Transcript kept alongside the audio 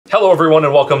Hello, everyone,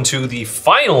 and welcome to the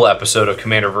final episode of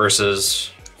Commander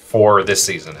Versus for this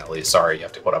season, at least. Sorry, you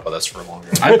have to put up with us for longer.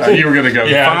 I thought you were going to go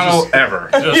final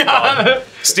ever.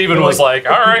 Steven was like,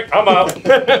 all right, I'm up.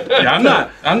 Yeah,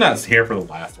 I'm not here for the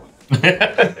last one.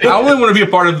 I only want to be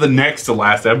a part of the next to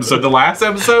last episode. The last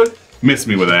episode, miss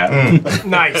me with that.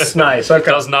 Nice. Okay.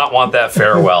 Does not want that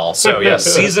farewell. So, yes,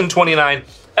 season 29,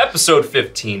 episode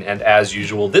 15, and as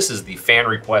usual, this is the fan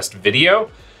request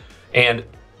video. And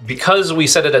because we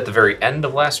said it at the very end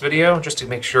of last video, just to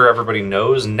make sure everybody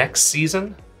knows, next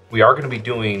season, we are going to be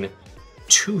doing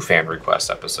 2 fan request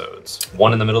episodes.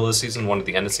 One in the middle of the season, one at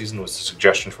the end of the season was a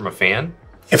suggestion from a fan.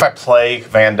 If I play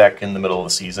Van Deck in the middle of the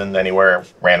season anywhere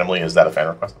randomly, is that a fan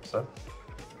request episode?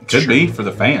 Could be for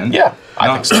the fan. Yeah,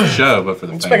 I think so. Not for the show, but for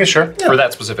the Let's fan. make it sure. For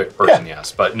that specific person,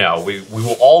 yes. But no, we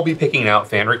will all be picking out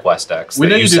fan request decks. We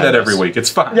know you do send that us. every week.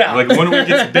 It's fine. Yeah. Like when we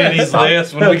get to Danny's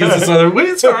list, when we get to this other week,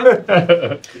 it's fine.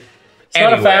 It's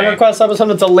not a fan request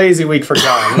episode, it's a lazy week for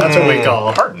John. That's what we call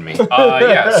it. Pardon me.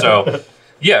 Yeah, so...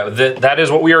 Yeah, that is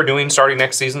what we are doing starting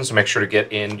next season, so make sure to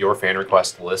get in your fan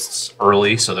request lists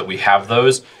early so that we have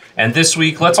those. And this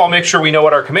week, let's all make sure we know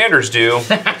what our commanders do.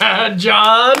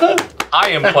 John! I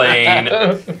am playing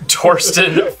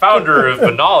Torsten, founder of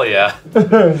Benalia.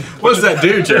 What's that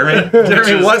do, Jeremy?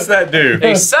 Jeremy, what's that do?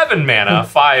 A 7 mana,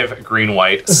 5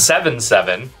 green-white,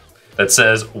 7/7 that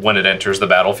says, when it enters the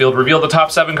battlefield, reveal the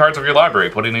top 7 cards of your library,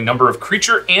 putting a number of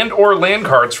creature and or land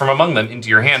cards from among them into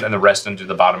your hand and the rest into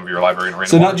the bottom of your library in a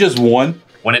random So not order. just one.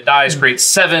 When it dies, create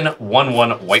 7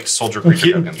 1/1 white soldier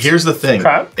creature tokens. Here's the thing.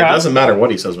 Okay. It doesn't matter what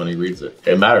he says when he reads it.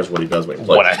 It matters what he does when he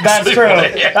plays. What I That's actually true.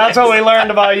 play. That's what we learned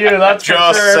about you. That's for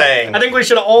Just sure. saying. I think we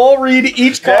should all read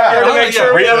each card Yeah. to make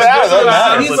sure. read it out. It doesn't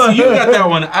matter. So you got that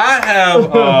one. I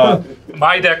have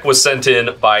My deck was sent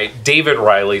in by David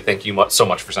Riley. Thank you so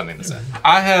much for sending this in.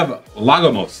 I have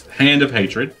Lagomos, Hand of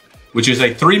Hatred, which is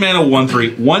a 3 mana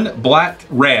 1/3, 1 black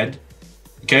red.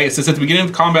 Okay, it says at the beginning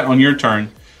of combat on your turn,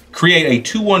 create a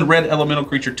 2/1 red elemental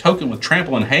creature token with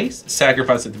trample and haste.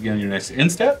 Sacrifice at the beginning of your next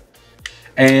end step.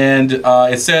 And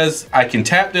it says I can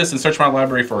tap this and search my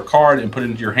library for a card and put it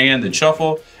into your hand and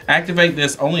shuffle. Activate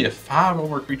this only if 5 or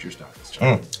more creatures die this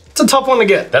turn. It's a tough one to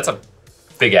get. That's a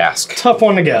big ask. Tough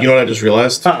one to get. You know what I just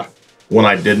realized? Huh. When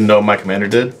I didn't know my commander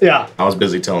did, Yeah. I was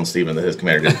busy telling Steven that his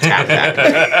commander did tap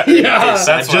that. Yeah.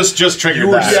 I just triggered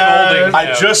were that. scolding I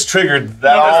him. just triggered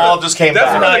that. All just came That's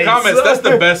back. one of the comments. That's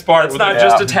the best part. It's not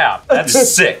just a tap. That's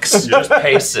 6. You just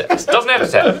pay 6. Doesn't have to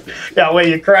tap. Yeah, wait,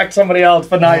 you correct somebody else,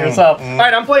 but not yourself. All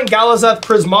right, I'm playing Galazeth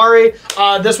Prismari.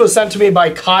 This was sent to me by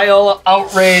Kyle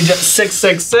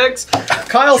Outrage666.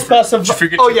 Kyle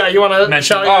specified. Oh, yeah, you want to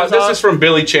mention- shout yours This out? is from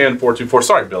Billy Chan 424.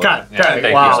 Sorry, Billy. God, Yeah, thank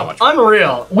you wow. so much.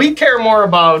 Unreal. We care more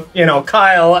about,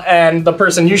 Kyle and the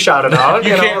person you shouted out.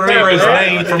 You can't remember his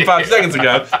name from 5 seconds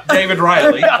ago. David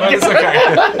Riley. But it's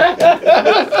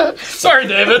okay. Sorry,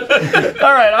 David.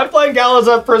 All right, I'm playing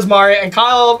Galazeth Prismari, and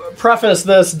Kyle prefaced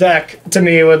this deck to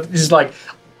me with just like,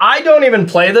 I don't even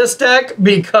play this deck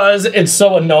because it's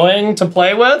so annoying to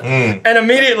play with. And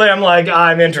immediately I'm like,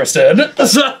 I'm interested.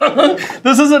 So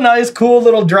this is a nice, cool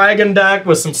little dragon deck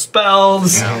with some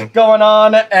spells going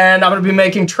on, and I'm going to be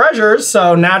making treasures,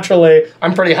 so naturally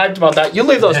I'm pretty hyped about that. You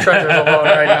leave those treasures alone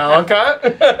right now,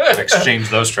 okay?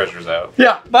 Exchange those treasures out.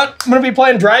 Yeah, but I'm going to be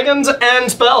playing dragons and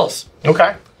spells.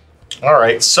 Okay. All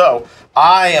right. So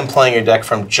I am playing a deck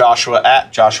from Joshua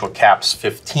at Joshua Caps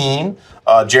 15.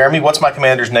 Jeremy, what's my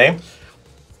commander's name?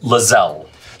 Lae'zel.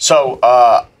 So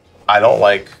I don't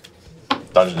like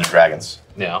Dungeons and Dragons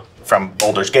Yeah. from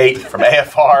Baldur's Gate, from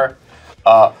AFR.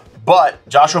 But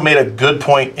Joshua made a good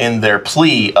point in their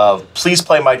plea of please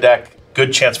play my deck.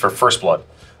 Good chance for first blood.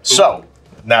 So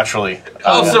naturally,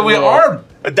 So we are.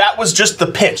 that was just the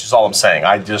pitch. Is all I'm saying.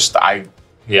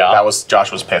 Yeah. That was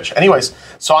Joshua's pitch. Anyways,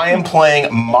 so I am playing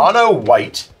mono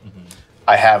white.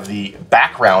 I have the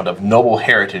background of noble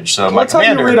heritage. So my Let's have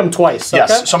commander. you read them twice, okay?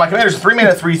 Yes. So my commander is 3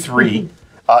 mana 3/3.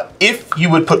 If you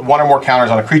would put 1 or more counters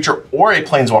on a creature or a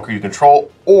planeswalker you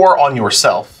control, or on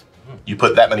yourself, you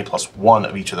put that many plus 1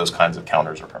 of each of those kinds of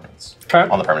counters or permanents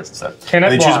on the permanents instead. Can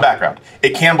and it then choose a block? background.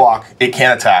 It can block. It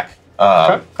can attack.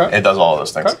 Okay. It does all of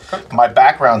those things. Okay. My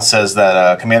background says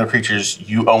that commander creatures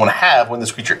you own have when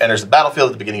this creature enters the battlefield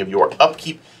at the beginning of your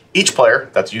upkeep. Each player,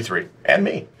 that's you 3 and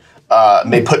me,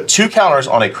 may put 2 counters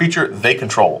on a creature they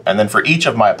control, and then for each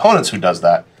of my opponents who does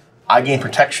that, I gain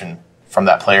protection from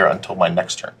that player until my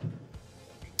next turn.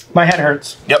 My head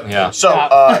hurts. Yep. Yeah. So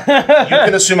you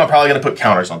can assume I'm probably going to put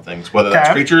counters on things, whether that's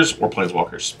Okay. creatures or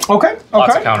planeswalkers. Okay.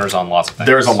 Lots of Okay. counters on lots of things.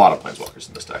 There's a lot of planeswalkers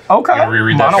in this deck. Okay. You wanna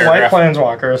reread that Mono white paragraph?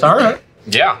 planeswalkers. All right.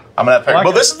 Yeah. I'm gonna have to.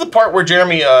 Well, this is the part where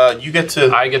Jeremy, you get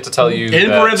to. I get to tell you. In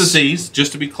parentheses,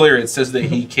 just to be clear, it says that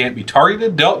he can't be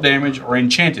targeted, dealt damage, or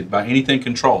enchanted by anything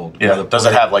controlled. Yeah. Does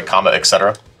it have like combat,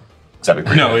 etc.?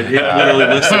 No, it literally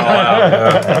lists it all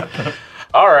out.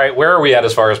 All right, where are we at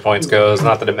as far as points goes?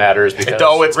 Not that it matters because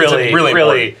it's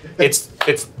really it's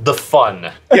the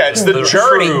fun. Yeah, it's the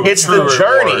journey. It's the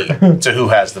journey to who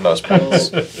has the most points.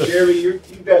 Jeremy, you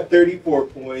got 34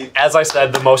 points. As I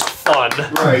said, the most fun.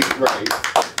 Right.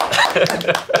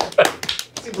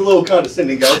 Seems a little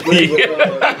condescending, guys.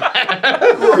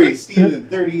 Corey, Steven,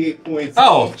 38 points.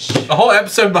 Oh, a whole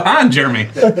episode behind Jeremy.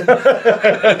 And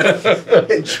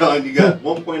John, you got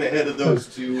 1 point ahead of those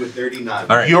two with 39.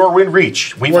 All right. Your win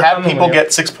reach. We've had people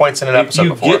get 6 points in an If episode you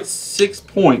before. get 6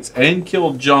 points and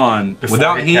kill John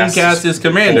without he hand cast his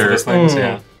commander, both of his things,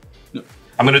 yeah.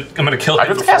 I'm gonna kill I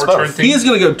him get to cast before both. turn thing. he is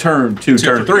going to go turn 2,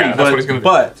 turn 3, yeah, that's what he's gonna do.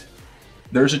 but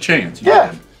there's a chance.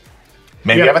 Yeah.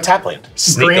 Maybe Yeah. you have a tap land.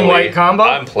 Green-white combo?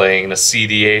 I'm playing a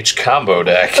CDH combo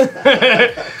deck. With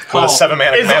a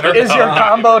 7-mana commander. Is your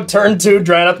combo turn 2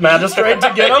 Draneth Magistrate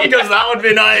to get him? Because that would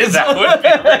be nice. That would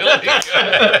be really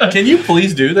good. Can you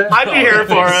please do that? I'd be here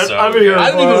for it. So I'd be here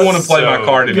I for don't even it. want to play my So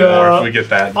card anymore good. if we get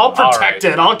that. I'll protect All right.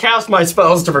 it. I'll cast my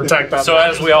spells to protect that. So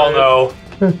as we all know,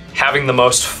 having the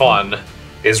most fun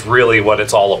is really what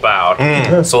it's all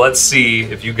about. So let's see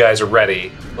if you guys are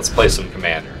ready. Let's play some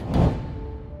Commander.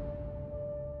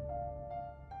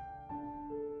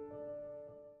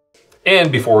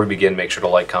 And before we begin, make sure to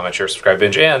like, comment, share, subscribe,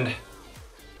 binge, and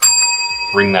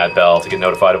ring that bell to get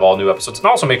notified of all new episodes. And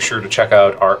also make sure to check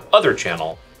out our other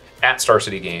channel at Star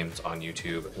City Games on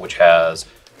YouTube, which has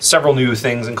several new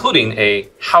things, including a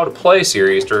How to Play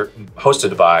series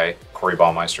hosted by Corey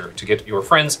Baumeister to get your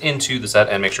friends into the set.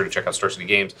 And make sure to check out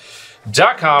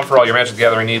StarCityGames.com for all your Magic the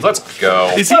Gathering needs. Let's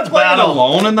go. Is he playing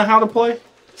alone in the How to Play?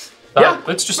 Yeah,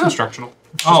 it's just instructional.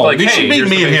 Oh, like, there hey, should be here's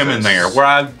me the and him in basics. there, where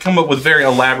I come up with very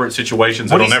elaborate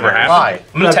situations that'll never happen. Why?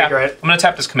 I'm gonna That'd be great. I'm gonna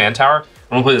tap this command tower.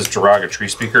 I'm gonna play this Jiraga Tree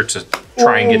Speaker to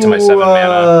try and get to my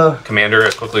 7-mana commander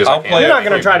as quickly as I I'll can. play You're not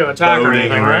going to try to attack or Boating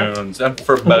anything, right? runes. I'm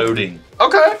foreboding.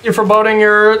 Okay, you're foreboding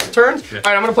your turns? All right,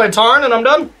 I'm going to play Tarn and I'm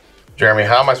done. Jeremy,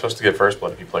 how am I supposed to get first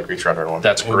blood if you play creature under 1?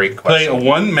 That's a great Play question. a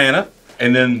 1 mana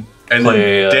and then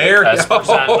Play, dare. Esper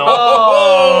Sentinel.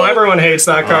 Oh, everyone hates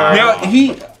that card. Now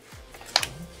he.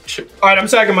 All right, I'm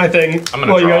sacking my thing. I'm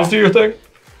gonna While you draw. guys do your thing.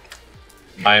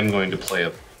 I am going to play a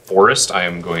forest. I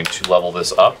am going to level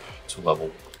this up to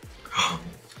level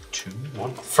 2,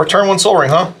 1. For turn 1 Soul Ring,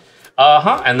 huh?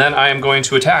 And then I am going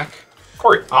to attack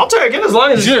Corey. I'll take it as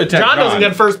long as You should attack John doesn't John.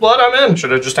 get first blood. I'm in.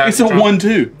 Should I just attack? It's a John?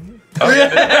 1/2. Attack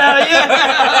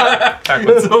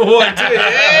with- It's a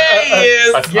 1/2.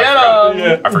 Yes.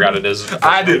 I forgot it is.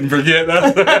 I didn't forget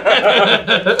that.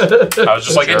 I was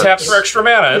just like, it taps for extra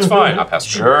mana. It's fine. I'll pass.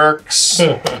 Jerks.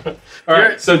 All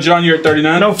right, so John, you're at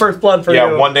 39. No first blood for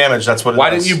Yeah, you. 1 damage. That's what it Why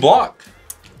is. didn't you block?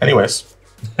 Anyways.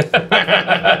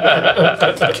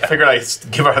 Figured I'd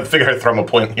throw him a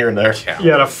point here and there.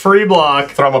 You had a free block.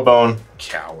 Throw him a bone.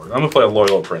 Coward. I'm gonna play a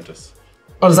loyal apprentice.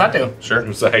 What does that do? Sure. It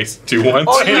was a haste 2/1.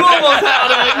 Oh, you almost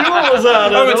had it. You almost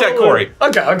had it. I'm gonna attack Corey.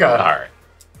 Okay. All right.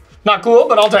 Not cool,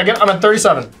 but I'll take it. I'm at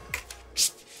 37.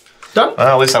 Done?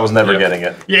 Well, at least I was never getting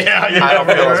it. Yeah. I don't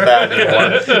feel as bad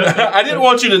anymore. I didn't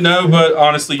want you to know, but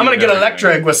honestly, I'm going to get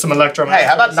electric with some electro. Hey,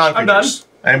 how about I'm done. non-creatures?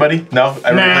 Anybody? No?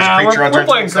 Everybody has Nah, a creature on we're turn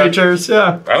playing 2 instead? creatures,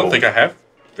 yeah. I don't think I have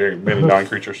very many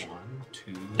non-creatures.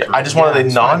 Yeah, I just wanted a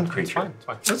it's fine, non-creature. it's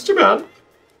fine. That's too bad.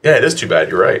 Yeah, it is too bad.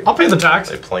 You're right. I'll pay the tax.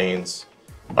 Play planes.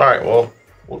 All right, well,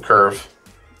 we'll curve.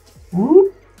 So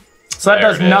that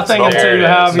There does it is. nothing There until it you is.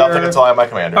 have your... Nothing until I have my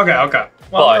commander. Okay.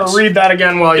 Well, I'm But- going to read that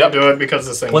again while Yep. you do it because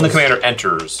this thing When the is- commander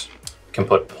enters, can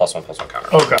put +1/+1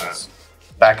 counter. Okay.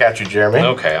 Back at you, Jeremy.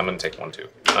 Okay, I'm gonna take 1, 2.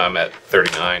 I'm at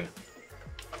 39.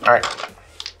 All right.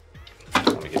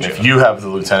 Let me get If you. you have the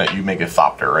lieutenant, you make a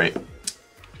Thopter, right?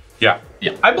 Yeah.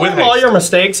 Yeah. I blame With all haste. your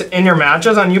mistakes in your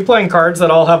matches on you playing cards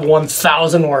that all have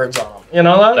 1,000 words on them. You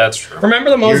know that? That's true. Remember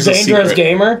the most Here's a dangerous secret.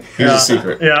 gamer? Here's a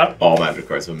secret. Yeah. All magic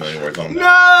cards have 1,000,000 words on them.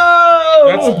 No!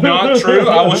 That's not true.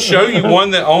 I will show you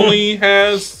one that only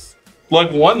has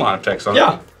like 1 line of text on it.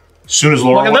 Yeah. Soon as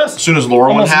Look at this. soon as Laura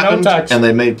one Almost no happened, text. and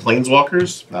they made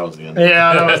planeswalkers, that was the end.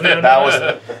 Yeah, that was the end. That was.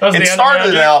 That was the It end started of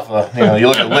in Magic. alpha. You know, you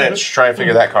look at Lich, try and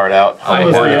figure that card out. That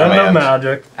was Or the your end of command.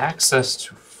 Magic. Access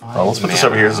to 5. Well, let's put this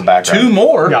over here as a background. 2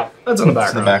 more. Yeah, that's in the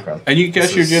It's in the background. background. And you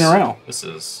cast your general. This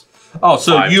is Oh,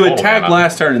 so 5 you total attack mana.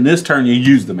 last turn, and this turn you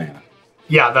use the mana.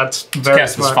 Yeah, that's very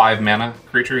cast this smart. 5 mana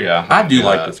creature. Yeah, I do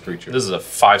like this creature. This is a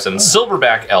 5/7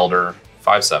 Silverback Elder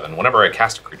 5/7. Whenever I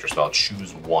cast a creature spell,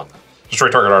 choose 1. Destroy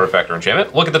target artifact or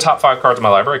enchantment. Look at the top 5 cards of my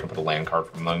library. I can put a land card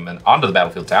from among them onto the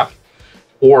battlefield tapped,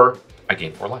 or I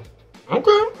gain 4 life.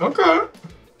 Okay, okay.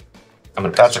 I'm gonna.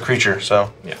 That's a creature,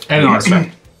 so Yeah. And an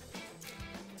artifact.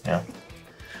 yeah.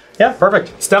 Yeah, perfect.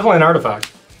 It's definitely an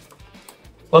artifact.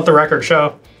 Let the record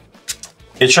show.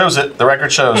 It shows it. The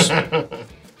record shows.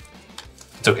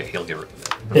 It's okay. He'll get rid of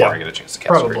it before I get a chance to cast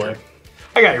a Probably. creature.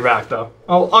 I got your back though.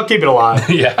 I'll keep it alive.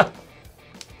 Yeah.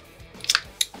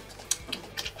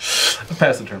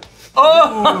 Pass the turn. The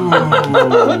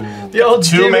old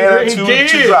Two Demon mana, Green two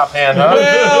Key. drop hand, huh?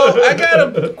 Well, I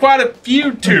got quite a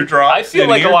few 2-drops. I feel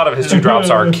like a lot of his 2-drops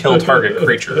are kill target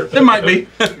creature. It might be.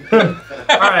 All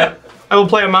right, I will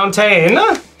play a Mountain,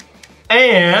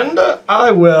 and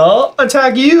I will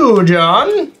attack you,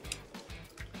 John.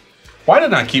 Why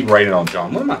did I keep writing on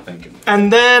John? What am I thinking?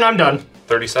 And then I'm done.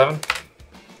 37.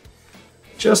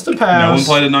 Just a pass. No one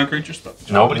played a non-creature spell.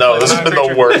 Nobody. No, played this a has been the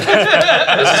non-creature. worst.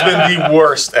 This has been the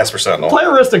worst Esper Sentinel. Play a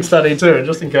Ristic Study too,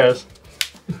 just in case.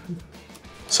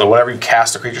 So whenever you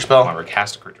cast a creature spell, Whenever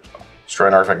cast a creature spell. destroy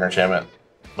an artifact or enchantment.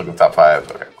 Look at the top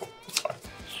 5. Okay, cool. That's fine.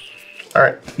 All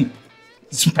right.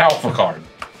 It's a powerful card.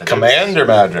 Command or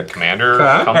magic? Commander.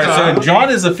 Okay. comes All right, out. so John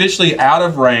is officially out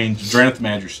of range. Drenth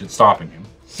Magic stopping him.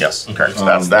 Yes. Okay. So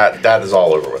that is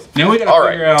all over with. Now we got to All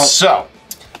figure right. out. So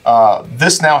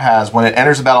this now has when it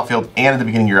enters the battlefield and at the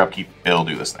beginning of your upkeep, it'll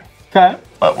do this thing. Okay.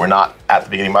 But we're not at the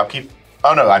beginning of my upkeep.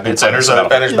 Oh no, I did It say enters so the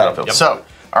it enters the battlefield. Yep. So,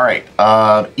 all right.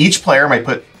 Each player may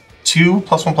put 2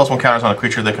 +1/+1 counters on a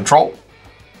creature they control.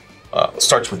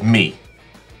 Starts with me.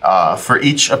 For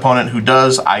each opponent who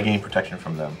does, I gain protection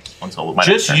from them until my next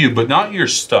Just turn. you, but not your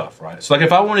stuff, right? So, like,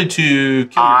 if I wanted to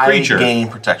kill your I creature, gain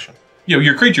protection.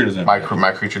 your creature doesn't. My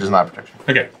creature does not have protection.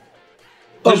 Okay.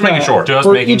 Just making sure. Just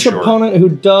For making each sure. opponent who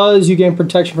does, you gain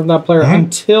protection from that player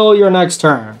until your next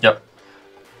turn. Yep.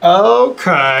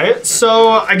 Okay, so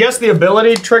I guess the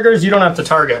ability triggers you don't have to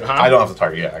target, huh? I don't have to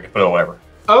target. Yeah, I can put it on whatever.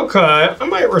 Okay, I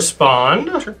might respond.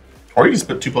 Sure. Or you can just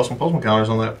put 2 +1/+1 counters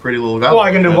on that pretty little guy. Well,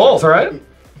 I can do both, right?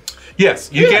 Yes,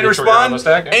 you can you respond trigger on the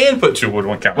stack, yeah. and put 2 wood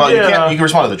 1 counter. Well, Yeah. you can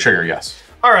respond to the trigger. Yes.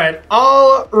 All right,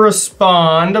 I'll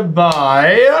respond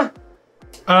by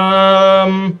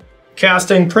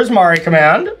casting Prismari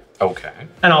Command, Okay.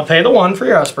 and I'll pay the 1 for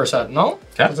your Esper Sentinel,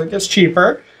 Okay. because it gets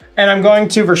cheaper. And I'm going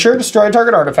to for sure destroy a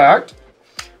target artifact.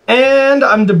 And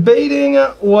I'm debating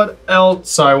what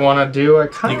else I want to do. I You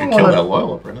kind can of kill want that to.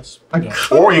 Loyal Apprentice. Or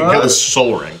Or you can kill the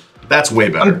Soul Ring. That's way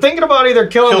better. I'm thinking about either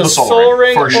killing Kill the the Soul, Soul Ring,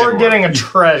 Ring, for or sure. getting a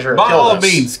treasure. By kill all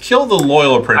this. means, kill the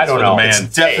loyal apprentice I don't for the know. man. It's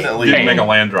definitely. Didn't make a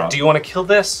land drop. Do you want to kill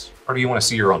this, or do you want to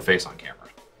see your own face on camera?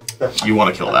 You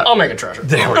want to kill that. I'll make a treasure.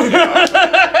 There we go.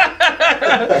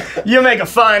 You make a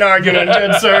fine argument,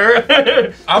 good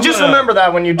sir. Just gonna- remember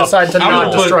that when you decide to I'm not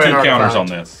going to put destroy 2 an counters artifact. on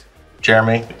this.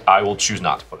 Jeremy, I will choose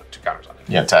not to put 2 counters on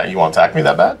it. you want to attack me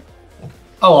that bad?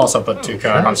 I'll also put 2 I'm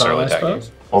counters on, certainly I attacking.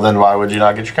 suppose. Well, then why would you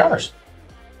not get your counters?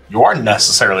 You aren't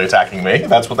necessarily attacking me.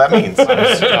 That's what that means. Not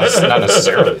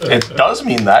necessarily. It does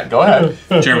mean that. Go ahead.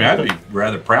 Jeremy, I'd be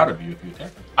rather proud of you if you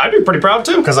attacked me. I'd be pretty proud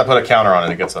too. Because I put a counter on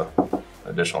it, it gets an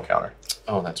additional counter.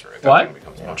 Oh, that's right. That What? thing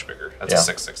becomes much bigger. That's Yeah. a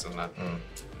 6/6, isn't it?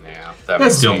 Yeah. That That's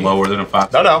makes still me- lower than a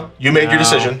 5. No. You made your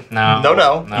decision. No.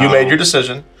 No. You made your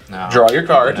decision. No. Draw your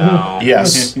card. No.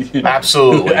 Yes.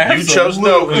 Absolutely. You chose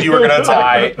no because you were going to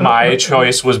attack. My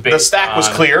choice was based The stack was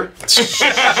on- clear. The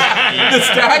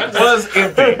stack was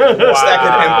empty. The stack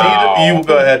had emptied. You will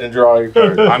go ahead and draw your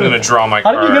card. I'm going to draw my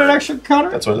How card. did you get an extra counter?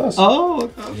 That's what it is.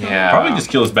 Oh, okay. Yeah. Probably just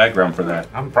kill his background for that.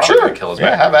 I'm probably Sure. going to kill his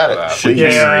Yeah, back have at it. for that. Please.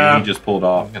 Yeah. He just pulled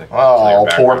off. I'm gonna Oh,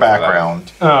 clear poor for that. background.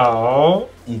 Oh.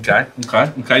 Okay.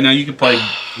 Now you can play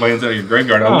lands out of your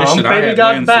graveyard. I wish that I baby had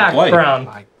got lands to play. background.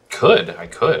 I could.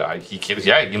 He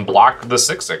can block the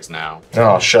 6/6 now.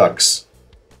 Oh, shucks.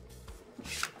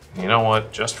 You know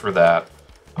what? Just for that,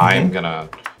 I am gonna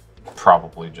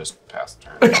probably just pass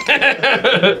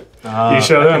the turn. You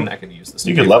show them. I could use this.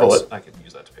 You to could pay for level its- it. I could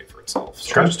use that to pay for itself.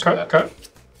 So I'll just do that. Okay.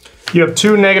 You have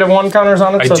 2 -1 counters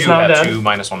on it, I so do it's not have dead. 2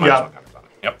 -1/-1 Yeah. counters on it.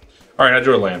 Yep. All right, I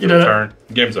drew a land for did the it. turn.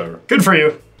 Game's over. Good for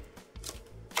you.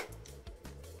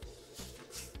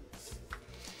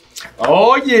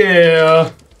 Oh yeah.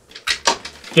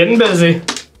 Getting busy.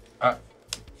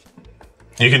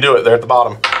 You can do it. They're at the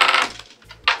bottom.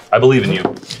 I believe in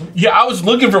you. Yeah, I was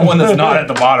looking for one that's not at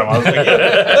the bottom. I was like,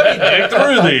 let me dig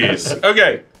through these.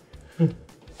 Okay.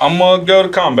 I'm going to go to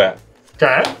combat.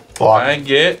 Okay. Block. I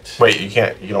get... Wait, you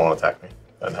can't. You don't want to attack me.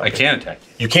 I can attack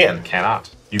you. You can. Cannot.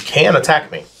 You can attack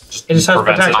me. It just has Prevents it.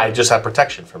 protection. I just have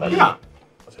protection from that. Yeah.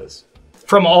 With his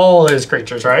From all his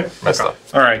creatures, right? my stuff.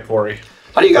 All right, Corey.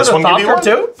 How do you guys This have one give you Thopter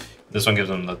too? This one gives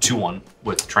him the 2/1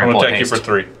 with I'm trample going to and attack you haste.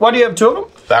 for 3. Why do you have 2 of them?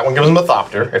 That one gives him a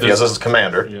Thopter if he has his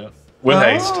commander. Yeah. With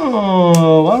haste.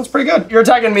 Oh, well, that's pretty good. You're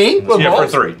attacking me? With Yeah, for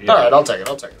both? 3. Yeah. All right, I'll take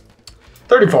it.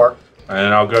 34.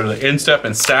 And I'll go to the end step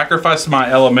and sacrifice my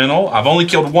elemental. I've only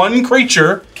killed one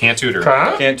creature. Can't tutor.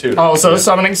 Okay. Can't tutor. Also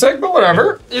summoning sick, but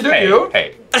whatever. You do you.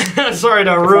 Hey, Sorry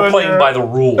to we're ruin playing your... by the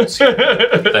rules. Then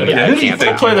yeah, I can't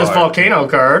They Play this volcano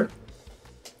card.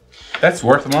 That's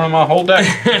worth more than my whole deck.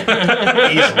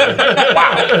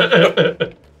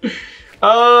 Okay.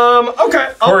 I'll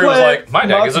Corey was play like, my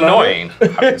deck is Mox Member. annoying,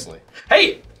 obviously.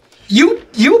 Hey,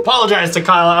 you apologize to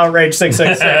Kyle Outrage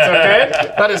 666,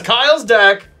 okay? That is Kyle's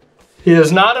deck. He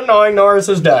is not annoying, nor is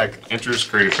his deck. Enters,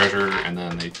 create a treasure, and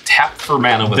then they tap for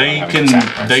mana without They having to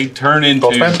sacrifice. they turn into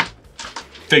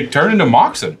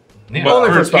Moxen. Yeah. But Only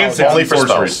for spells. instant Only for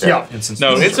sorceries. spells. Yeah.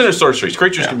 No, instant or sorceries.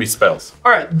 Creatures can be spells.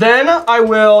 All right, then I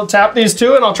will tap these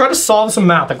two, and I'll try to solve some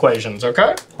math equations,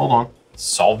 okay? Hold on.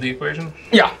 Solve the equation?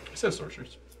 Yeah. It says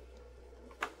sorceries.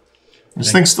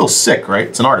 This thing's still sick, right?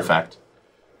 It's an artifact.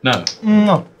 No.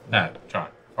 No. No, John.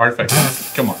 Artifact.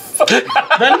 Come on.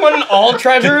 Then wouldn't all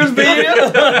treasures be? Are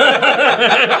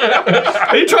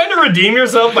you trying to redeem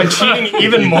yourself by cheating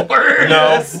even more?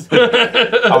 No.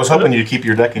 I was hoping you'd keep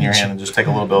your deck in your hand and just take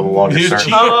a little bit of a longer You turn.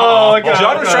 cheat. Oh, okay.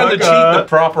 John was trying to cheat the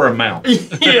proper amount.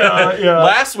 Yeah.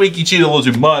 Last week he cheated a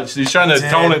little too much. So he's trying to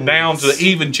tone it down to the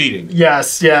even cheating.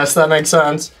 Yes, that makes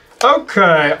sense.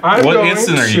 Okay, I'm What going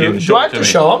instant are you to... getting? Do I have to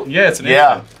show them? Yeah, it's an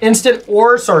Yeah. Instant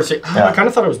or sorcery? Oh, Yeah. I kind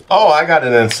of thought it was... Oh, I got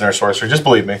an instant or sorcery. Just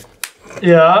believe me.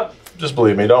 Yeah. Just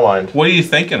believe me. Don't mind. What are you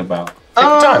thinking about? Take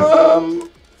your time.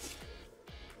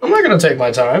 I'm not going to take my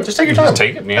time. Just take your time. Just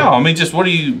take it, man. No, I mean, just what do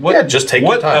you... What, Yeah, just take your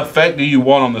What time. effect do you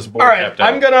want on this board? All right,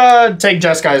 I'm going to take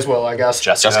Jessica's will, I guess.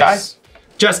 Jessica's?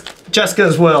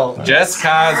 Jessica's will.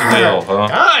 Jessica's will, huh?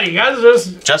 God, you guys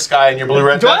just... Jessica and your blue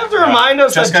red. Do I have to remind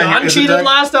us Jessica, that John is it cheated deck?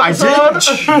 last I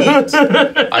episode? didn't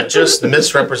cheat. I just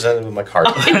misrepresented with my card.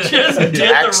 Just did the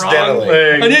wrong Accidentally.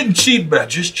 thing. I didn't cheat, but I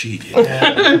just cheated.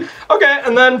 Okay,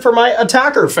 and then for my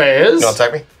attacker phase... You want to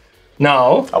attack me?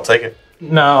 No. I'll take it.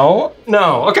 No.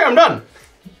 Okay, I'm done.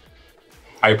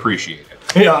 I appreciate it.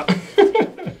 Yeah.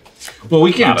 Well,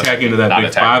 we can't Not attack into that not big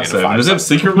attacking into 5/7. Does it have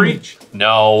secret reach?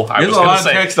 No, I There's was a lot gonna of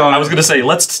say. text on it. I was gonna say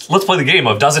let's play the game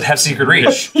of does it have secret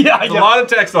reach? Yeah, There's a lot of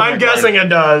text on I'm that card. guessing it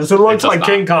does. It looks does like not.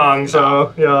 King Kong,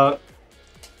 so yeah. I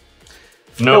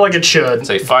feel No, like it should. it's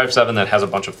a 5/7 that has a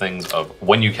bunch of things of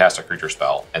when you cast a creature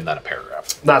spell and then a paragraph.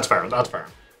 That's fair.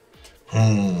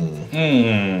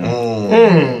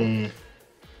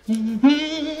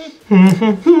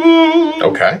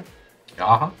 Okay.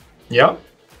 Uh-huh. Yep.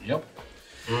 Yep.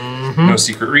 No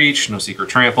secret reach, no secret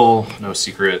trample, no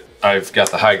secret. I've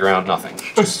got the high ground. Nothing.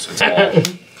 Just,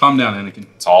 Calm down, Anakin.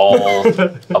 it's all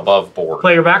above board.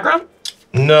 Play your background?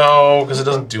 No, because it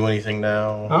doesn't do anything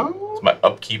now. Oh. It's my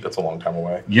upkeep. That's a long time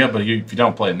away. Yeah, but if you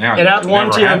don't play it now, It adds you one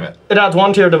never to have your it. it adds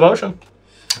one to your devotion.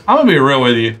 I'm gonna be real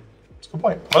with you. That's a good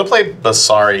point. I'm gonna play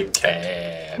Basari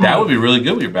Cat. That would be really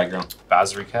good with your background.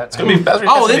 Basri Cat. It's gonna be Basari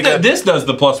Oh, Cat's gonna be good. this does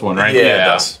the +1, right? Yeah. It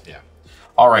does. Yeah.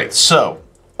 All right. So,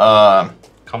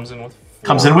 Comes in with.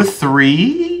 comes in with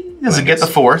 3. Does it get the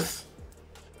 4th?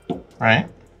 Right.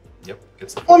 Yep.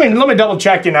 Gets the. Let me double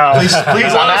check you now. Please, I'm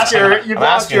asking. You've I'm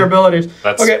lost asking. your abilities.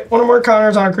 That's- Okay, one or more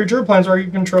counters on a creature or planeswalker you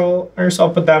control or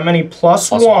yourself, but that many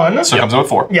 +1. So it comes in with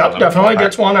 4. Yep, definitely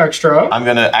gets one extra. I'm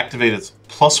gonna activate its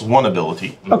 +1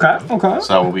 ability. Okay. So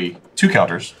that will be 2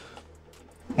 counters.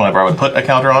 Whenever I would put a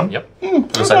counter on. Yep.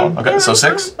 Put a second one. Okay, so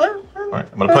 6. All right,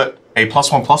 I'm gonna put a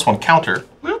 +1/+1 counter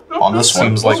on this one.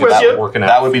 Seems like We're with that you. working out.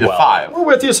 That would be the well. 5. We're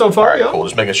with you so far, yeah. Cool.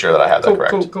 Just making sure that I have that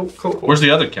correct. Cool. Where's the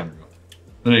other counter go?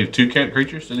 Did they have 2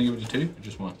 creatures? Didn't they give it to 2? Or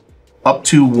just 1? Up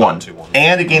to 1. to 1.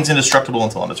 And it gains indestructible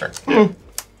until end of turn.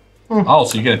 Oh,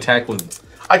 so you can attack with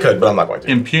I could, but I'm not going to.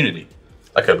 impunity.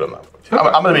 I could, but I'm not going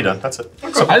to. I'm going to be done. That's it.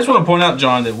 So I just want to point out,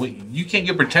 John, that you can't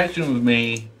get protection with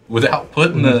me without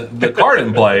putting the card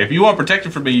in play. If you want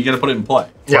protection from me, you got to put it in play.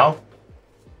 Well,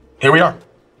 here we are.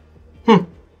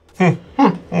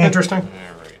 Interesting.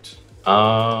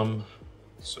 All right.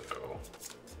 So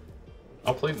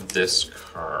I'll play this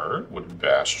card with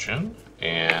Bastion,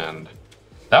 and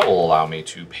that will allow me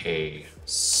to pay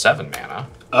 7 mana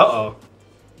Uh-oh.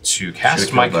 to cast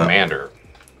Should've my killed that. commander.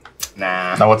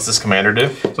 Nah. Now, what's this commander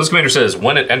do? So this commander says,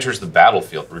 when it enters the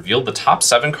battlefield, reveal the top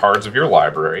 7 cards of your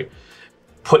library.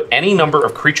 Put any number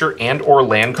of creature and or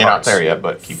land You're not cards. there yet,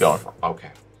 but keep going. Okay.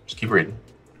 Just keep reading.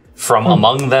 From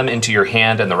among them into your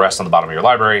hand and the rest on the bottom of your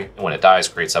library. And when it dies,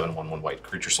 create 7 1/1 white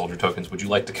creature soldier tokens. Would you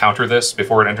like to counter this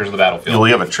before it enters the battlefield? You'll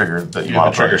have a trigger that you You have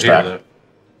want the to put in triggers your here, stack.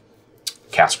 though.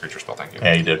 Cast creature spell, thank you.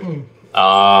 Yeah, you did.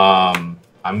 I'm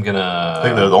I think gonna.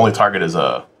 the only target is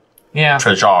a Yeah.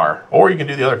 treasure, or you can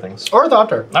do the other things. Or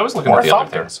Thopter. I was looking Or at the other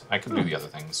Thopter. things. I could do the other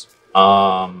things.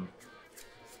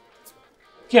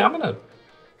 Yeah, I'm gonna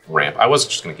ramp. I was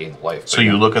just going to gain life. So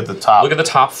you look at the top. Look at the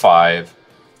top 5,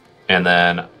 and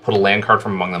then put a land card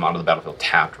from among them onto the battlefield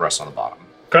tapped, rest on the bottom.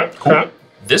 Okay, cool.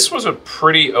 This was a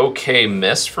pretty okay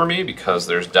miss for me because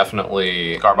there's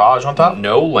definitely Garbage on top?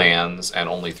 no lands and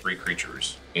only 3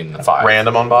 creatures in the 5.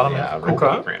 Random on bottom? Yeah,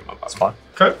 Okay. random on That's bottom.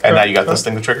 fine. Okay. And now you got this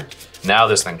thing to trigger? Now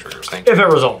this thing triggers. Thank you. If it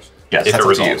resolves. Yes, If that's it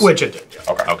up to you. resolves. Which it did,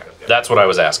 yeah. Okay. Okay, that's what I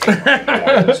was asking.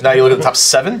 So now you look at the top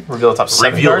 7, reveal the top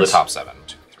 7 Reveal cards. the top 7.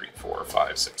 2, 3, 4,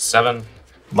 5, 6, 7.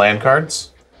 Land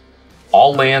cards.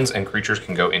 All lands and creatures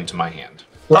can go into my hand.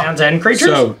 Lands and creatures?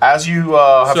 So, As you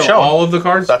have so shown, all of the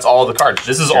cards? that's all the cards.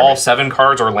 This is Jeremy. all 7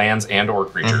 cards or lands and or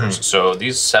creatures. So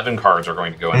these 7 cards are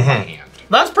going to go into my hand.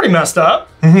 That's pretty messed up.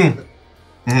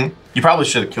 You probably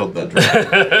should have killed that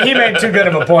dragon. He made too good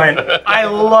of a point.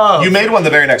 You made one the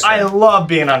very next turn. I love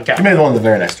being on You camera. made one the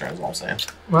very next turn, is all I'm saying.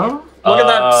 Well, look at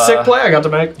that sick play I got to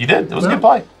make. You did. It was a good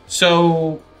play.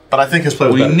 So But I think his play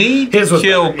was we better. need His to was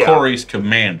kill better, yeah. Corey's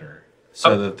commander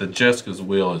so that the Jessica's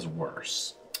will is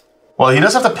worse. Well, he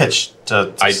does have to pitch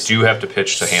to I do have to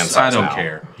pitch to hand I size don't now.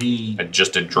 care. He I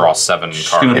just did draw 7 He's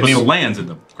going to cards. put the lands in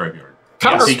the graveyard.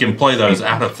 Counter- He can play those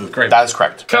out of the graveyard. That is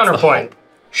correct. Counterpoint.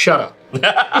 Shut up.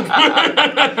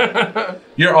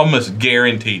 You're almost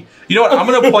guaranteed. You know what? I'm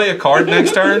going to play a card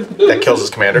next turn. That kills his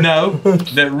commander. No,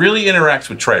 that really interacts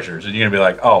with treasures, and you're going to be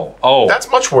like, oh. That's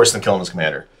much worse than killing his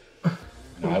commander.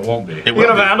 No, it won't be. It You will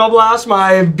gonna be. Vandal Blast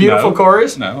my beautiful No.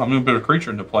 Corys? No, I'm going to put a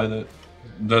creature into play that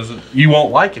doesn't. You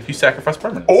won't like if you sacrifice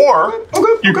permanent. Or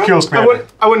you can kill his I commander.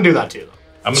 wouldn't do that to you.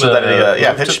 I'm So gonna that,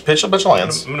 yeah, move pitch a bunch of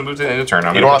lands. I'm gonna move to the end of turn.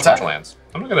 I'm You gonna don't pitch a bunch attack? of lands.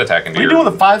 I'm not gonna attack into What are you doing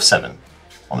with a 5/7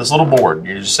 on this little board?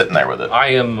 You're just sitting there with it. I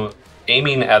am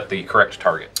aiming at the correct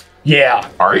target. Yeah.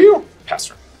 Are you? Pass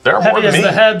turn. There are more Heavy than is me.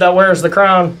 the head that wears the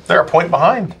crown. They're a point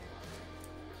behind.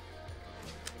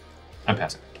 I'm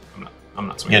passing. I'm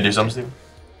not You swinging. gonna do something, Steven?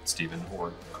 Steven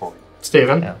or Corey.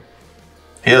 Steven. Yeah.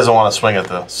 He doesn't want to swing at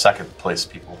the second place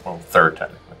people. Well, third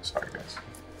technically. Sorry, guys.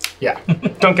 Yeah.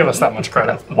 Don't give us that much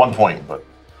credit. 1 point, but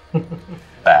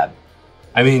bad.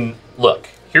 I mean, look.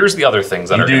 Here's the other things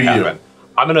that You are do gonna you. happen.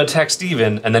 I'm gonna attack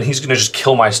Steven, and then he's gonna just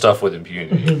kill my stuff with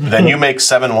impunity. Then you make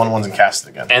 7 1/1s and cast it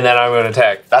again. And then I'm gonna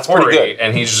attack That's pretty Corey, good.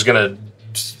 and he's just gonna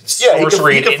Yeah, he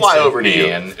sorcery can fly instant over to me you.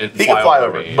 and He can fly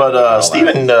over. me But and all that.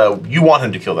 Steven, you want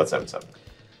him to kill that 7/7.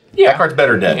 Yeah. That card's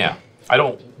better dead. Yeah. I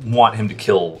don't want him to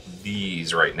kill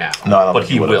these right now. No, I don't but think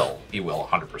he he would've. will. He will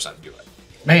 100% do it.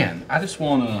 Man, I just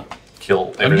want to.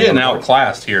 Kill. I'm getting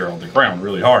outclassed here on the ground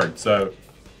really hard, so.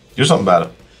 Do something about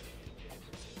it.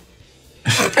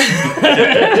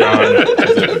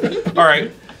 All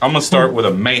right, I'm going to start with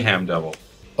a Mayhem Devil.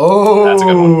 Oh. That's a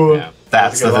good one. Yeah.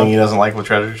 That's the good thing one. he doesn't like with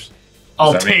treasures.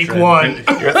 I'll Does that make take sense? one.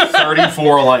 You're at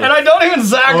 34 life. And I don't even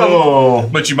zack them. Oh.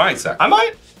 But you might sack. I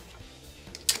might.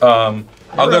 I'll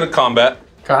go to combat.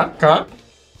 Okay.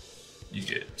 You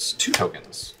get 2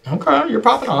 tokens. Okay, you're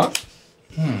popping off.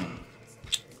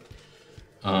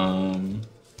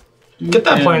 Get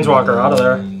that planeswalker out of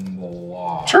there.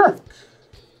 Block. Sure.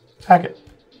 Hack it.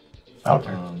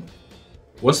 Okay.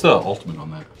 What's the ultimate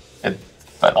on that?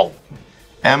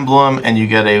 Emblem, and you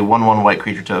get a 1/1 white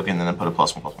creature token, and then put a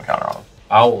 +1/+1 counter on it.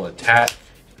 I will attack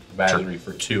Battery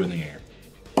for 2 in the air.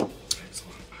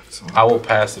 I will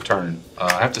pass the turn.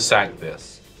 I have to sack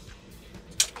this.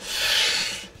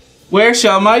 Where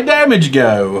shall my damage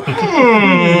go?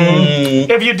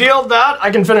 If you deal that,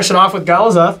 I can finish it off with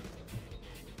Galazeth.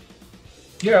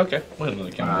 Yeah, okay. Wait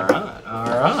another counter.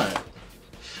 Alright.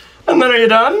 And then are you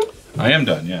done? I am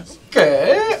done, yes.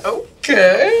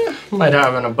 Okay. Might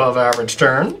have an above average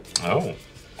turn. Oh,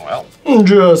 well.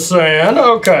 Just saying.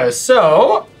 Okay,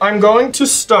 so I'm going to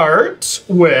start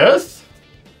with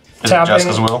Is tapping. it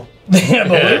Jessica's will? Yeah,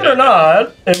 believe it or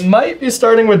not, it might be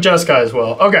starting with Jessica's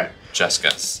will. Okay.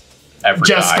 Jessica's. Every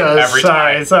Jessica's. time. Every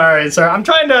time. Sorry. I'm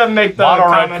trying to make the Mono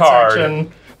red comment card.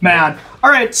 section mad. All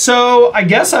right, so I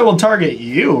guess I will target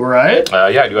you, right?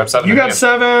 Yeah, I do have 7. You in got hand.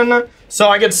 7, so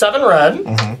I get 7 red.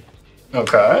 Mm-hmm.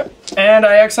 Okay. And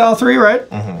I exile 3, right?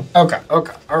 Mm-hmm. Okay,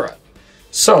 all right.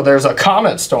 So there's a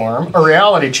Comet Storm, a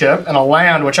Reality Chip, and a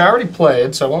land, which I already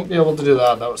played, so I won't be able to do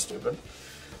that. That was stupid.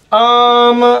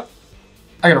 I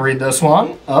gotta read this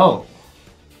one. Oh.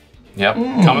 Yep.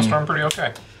 Comet Storm pretty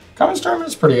okay. Comet Storm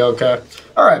is pretty okay.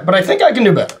 All right, but I think I can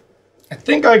do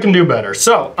better.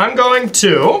 So I'm going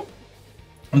to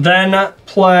then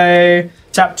play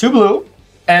tap 2 blue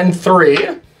and 3,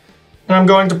 and I'm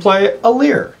going to play a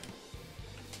Leer.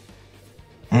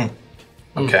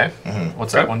 Okay.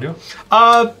 What's that one do?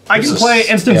 I can play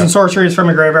instants and sorceries from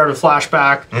a graveyard with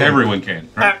flashback. Everyone can.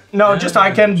 Right? No, just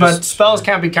I can, but spells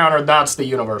can't be countered. That's the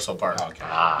universal part. Okay.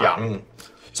 Yeah.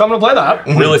 So I'm going to play that.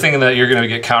 Really thinking that you're going to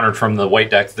get countered from the white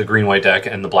deck, the green-white deck,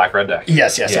 and the black-red deck.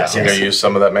 Yes. I'm gonna use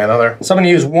some of that mana there. So I'm going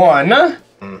to use 1,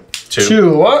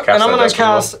 2, and I'm going to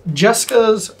cast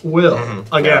Jessica's Will.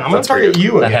 Again, Yeah, I'm going that's to target pretty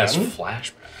you That again. has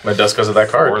flashback My dust because of that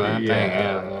card. for that thing.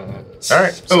 Yeah. All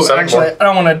right. So Oh, 7 actually, more. I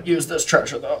don't want to use this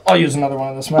treasure, though. I'll use another one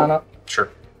of this mana. Sure.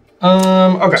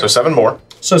 Okay. So 7 more.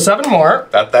 So 7 more.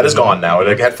 That is gone now.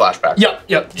 It had flashback.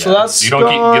 Yep. So that's You don't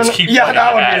gone. get to keep Yeah, playing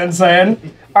that would that. be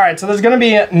insane. All right, so there's going to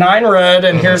be 9 red,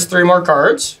 and here's 3 more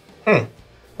cards. I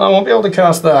won't be able to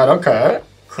cast that. Okay.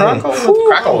 Crackle with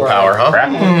Crackle power, huh?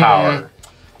 Crackle power.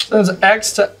 So it's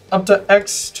X to up to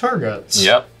X targets.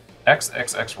 Yep.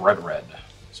 XXX red.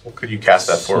 What could you cast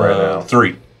that for right now?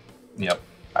 3. Yep.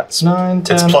 That's 9,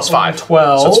 10, It's plus 5.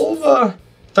 12, So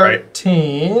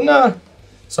 13.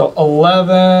 So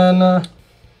 11.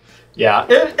 Yeah,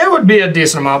 it would be a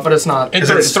decent amount, but it's not.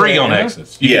 It's 3 on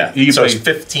X's. You can so it's pay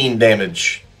 15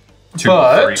 damage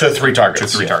But to 3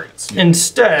 targets. To 3 targets.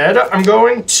 instead, I'm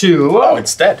going to. Oh,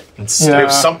 instead. We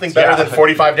have something better than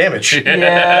 45 damage.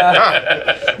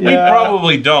 Yeah. We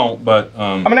probably don't, but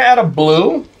I'm going to add a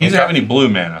blue. he doesn't have any blue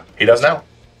mana. He does now.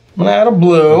 I'm going to add a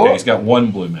blue. Okay, he's got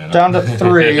 1 blue mana. Down to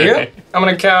 3. I'm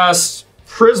going to cast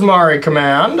Prismari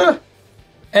Command.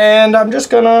 And I'm just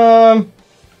going to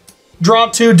draw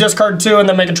 2, discard 2, and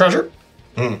then make a treasure.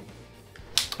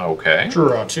 Okay.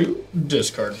 Draw 2,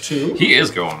 discard 2. He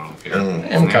is going off here.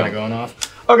 I'm kind of going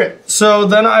off. Okay, so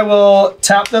then I will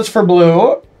tap this for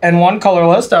blue and 1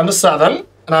 colorless down to 7.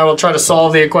 And I will try to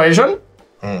solve the equation.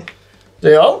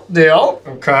 Deal.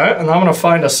 Okay, and I'm going to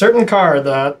find a certain card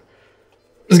that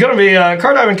is going to be a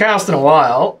card I haven't cast in a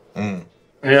while.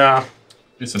 Yeah.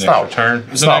 It's an extra turn.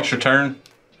 It's an extra turn.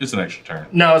 It's an extra turn.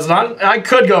 No, it's not. I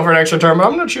could go for an extra turn, but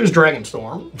I'm going to choose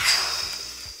Dragonstorm.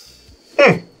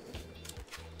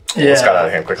 Let's got out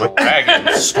of hand quickly.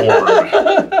 Dragon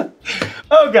Storm.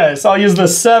 Okay, so I'll use the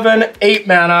 7, 8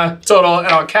 mana total, and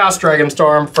I'll cast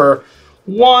Dragonstorm for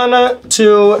 1,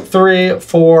 2, 3,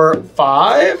 4,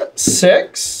 5,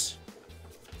 6.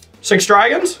 6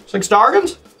 dragons? 6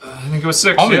 dargons? I think it was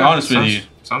 6. I'll be honest with you.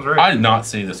 Sounds right. I did not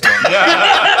see this one. No,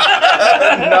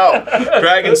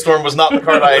 Dragonstorm was not the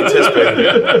card I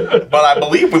anticipated. But I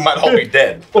believe we might all be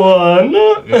dead. 1.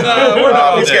 No, we're not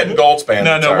all He's dead. getting gold span.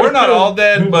 No, we're not all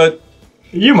dead, but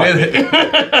You might be.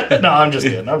 No, I'm just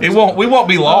kidding. we won't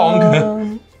be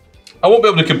long. I won't be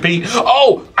able to compete.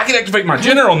 Oh, I can activate my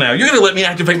general now. You're gonna let me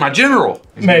activate my general.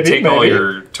 Maybe. Take all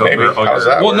your Maybe. all How's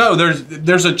your- that? Well, no,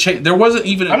 there's a there wasn't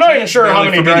even. I'm not even sure how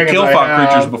many for me to dragons kill I 5 have.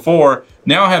 creatures before.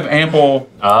 Now I have ample.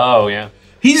 Oh, yeah.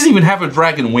 He doesn't even have a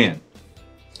dragon win.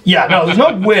 Yeah, no, there's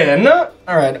no win. All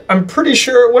right, I'm pretty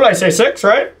sure. What did I say? 6,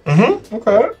 right? Mm-hmm.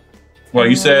 Okay. Well,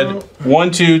 you said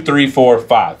 1, 2, 3, 4,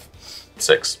 5,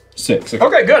 6. 6.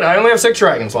 Okay, good. I only have 6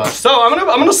 dragons left, so I'm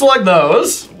gonna select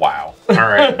those. Wow. All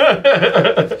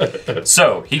right.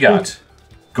 So he got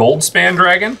Gold Span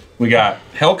Dragon. We got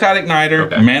Hellkite Igniter,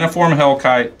 Okay. Manaform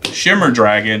Hellkite, Shimmer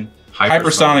Dragon,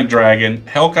 Hypersonic Dragon,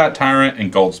 Hellkite Tyrant,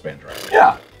 and Goldspan Dragon.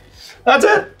 Yeah, that's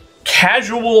it.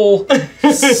 Casual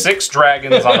 6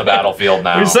 dragons on the battlefield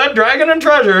now. We said dragon and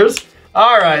treasures.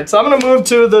 All right, so I'm gonna move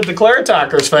to the declare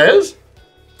attackers phase.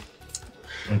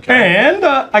 Okay. And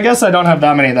I guess I don't have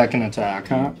that many that can attack,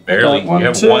 huh? Barely. Got You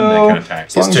have 1 that can attack.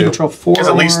 As long as you control 4 It's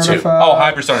at least 2. artifacts. Oh,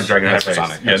 Hypersonic Dragon.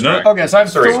 Hypersonic, Yeah, that's no, right. Okay, so I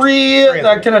have 3. 3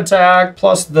 that can attack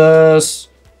plus this.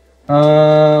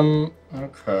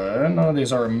 Okay, none of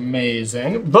these are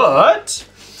amazing, but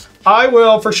I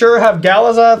will for sure have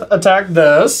Galazeth attack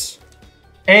this.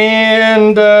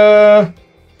 And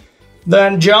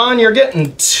then John, you're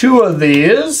getting 2 of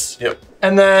these. Yep.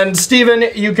 And then Steven,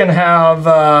 you can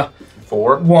have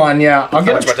 4. 1, yeah. I'll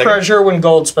get much am I a taking? treasure when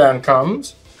Goldspan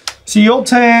comes. So you'll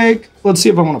take, let's see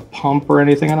if I want to pump or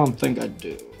anything. I don't think I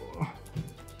do.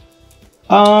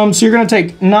 So you're gonna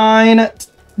take 9.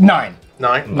 9.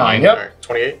 9, yep. All right,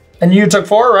 28. And you took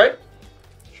 4, right?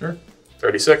 Sure.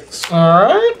 36.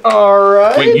 All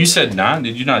right. Wait, you said 9?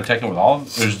 Did you not attack him with all of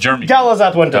them? There's Germany.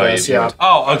 Galazeth went to Oh, this, you yeah. did.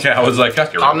 Oh, okay. I was like,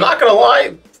 I'm not going to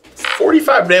lie.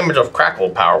 45 damage of crackle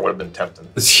power would have been tempting.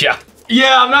 Yeah.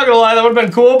 Yeah, I'm not gonna lie, that would have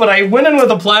been cool, but I went in with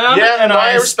a plan, and no,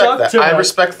 I respect stuck that. to I it.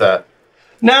 respect that.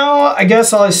 Now, I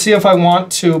guess I'll see if I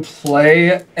want to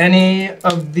play any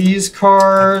of these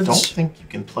cards. Don't think you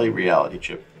can play reality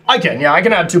chip. I can, yeah, I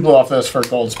can add 2 blue off this for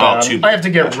Goldspan. Oh, 2 I have to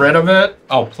get rid of it.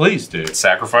 Oh, please, dude.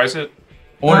 Sacrifice it.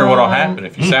 I wonder what'll happen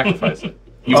if you sacrifice it.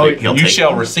 You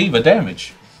shall receive a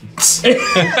damage.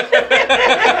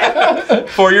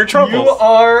 For your troubles. You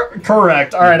are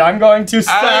correct. All right, I'm going to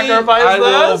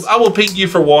sacrifice this. I will ping you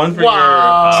for 1 for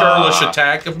Wow. your churlish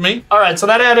attack of me. All right, so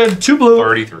that added 2 blue.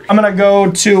 33. I'm gonna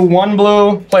go to 1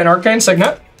 blue, play an Arcane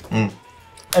Signet.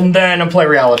 and then play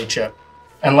Reality Chip.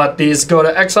 And let these go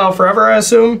to exile forever, I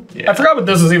assume? Yeah. I forgot what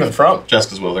this is even from.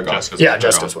 Jessica's Will, they're gone. Yeah,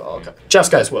 Jessica's Will, okay.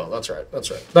 Jessica's Will, that's right.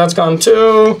 That's gone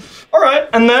too. All right,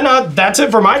 and then that's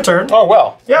it for my turn. Oh,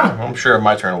 well. Yeah. I'm sure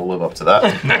my turn will live up to that.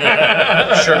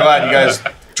 Sure glad you guys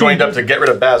joined up to get rid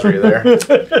of Basri there.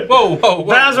 Whoa, whoa,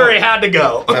 whoa. Basri had to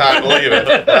go. I believe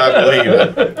it. I believe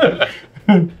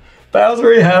it.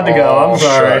 Basri had to go, I'm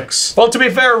sorry. Shucks. Well, to be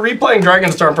fair, replaying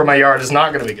Dragonstorm from my yard is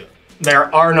not going to be good.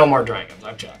 There are no more dragons,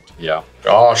 I've checked. Yeah.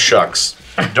 Oh, shucks.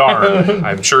 Darn.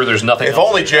 I'm sure there's nothing If else.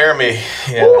 only Jeremy.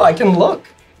 Yeah. Oh, I can look.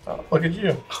 Oh, look at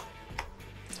you.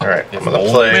 All right, I'm If going to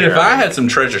only- play. Man, if I had some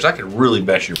treasures, I could really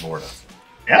mess your board up.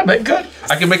 Yeah, but good.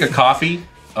 I could make a coffee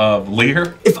of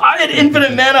Lear. If I had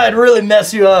infinite mana, I'd really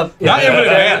mess you up. Not infinite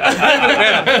mana.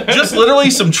 Not infinite mana. Just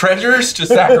literally some treasures to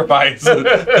sacrifice.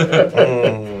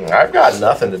 I've got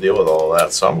nothing to deal with all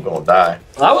that, so I'm going to die.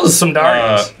 That was some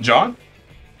Darius. John?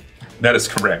 That is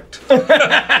correct. One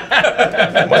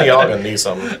of y'all going to need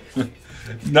something.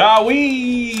 Nah,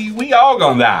 we all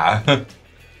gonna die.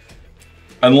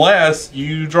 Unless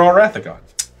you draw Wrath of God.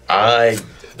 I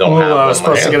don't Well, have I one was in my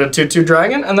supposed to hand. get a 2/2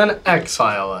 dragon and then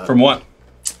exile it. From what?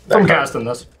 From card. casting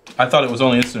this. I thought it was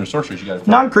only instant or sorceries you got.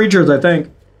 Non-creatures, I think.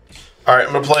 All right,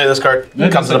 I'm going to play this card.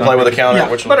 It comes into play with a counter.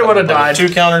 Yeah, which but it would've play died. 2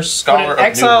 counters, Scholar But of New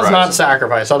exile's not Horizons.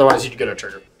 sacrifice, otherwise you'd get a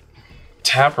trigger.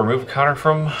 Tap, remove a counter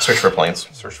from Search for planes.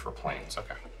 search for planes.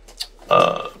 Okay.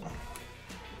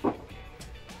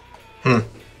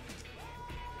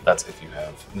 That's if you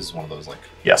have. This is one of those like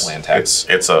Yes, land tags.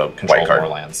 it's a Control white card. more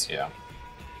lands. Yeah.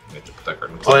 You have to put that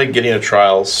card in play. Play Gideon of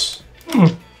Trials.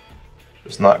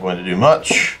 It's not going to do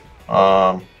much.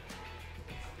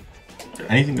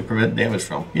 Anything to prevent damage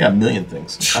from? Yeah, a million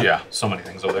things. Yeah, so many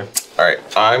things over there. All right,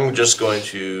 I'm just going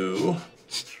to.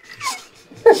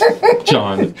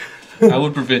 John, I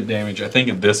would prevent damage. I think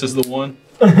if this is the one.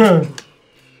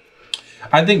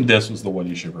 I think this was the one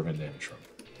you should prevent damage from.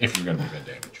 If you're going to prevent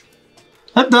damage.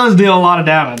 That does deal a lot of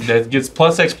damage. That gets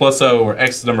 +X/+O or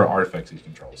X number of artifacts he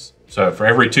controls. So for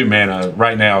every 2 mana,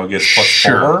 right now it gets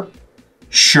 +4.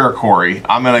 Sure, Corey.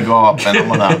 I'm gonna go up and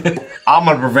I'm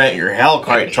gonna prevent your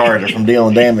Hellkite Charger from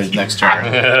dealing damage next turn.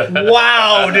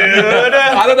 Wow, dude.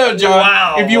 I don't know, John.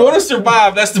 Wow. If you want to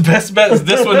survive, that's the best bet. Is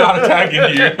this one not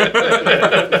attacking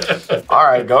you? All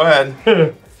right, go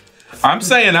ahead. I'm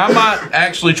saying I might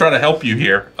actually try to help you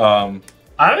here.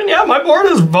 I mean, yeah, my board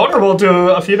is vulnerable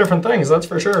to a few different things, that's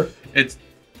for sure. It's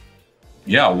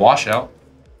washout.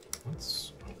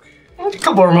 A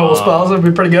couple of removal spells would be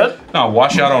pretty good. No,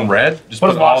 washout on red. Just What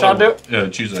put does all washout the,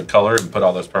 choose a color and put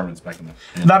all those permanents back in there.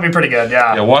 That'd be pretty good,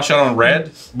 yeah. Yeah, washout on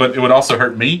red, but it would also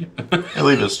hurt me. I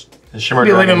leave his Shimmer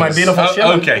Be leaving my Dragons. beautiful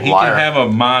shimmer. Okay, he Liar. can have a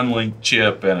Mind Link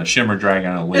chip and a Shimmer Dragon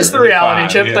and a Leer. It's the reality Fine,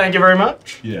 chip, yeah. thank you very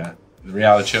much. Yeah, the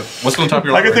reality chip. What's on top of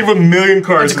your I can library? think of a million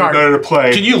cards It's a that are card. better to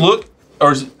play. Can you look?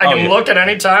 Or is, I can look at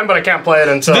any time, but I can't play it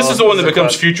until This is the one that it's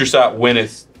becomes equipped. future sight when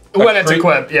it's When it's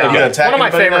equipped, yeah. You gonna attack One of my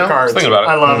anybody favorite now? cards. Thinking about it.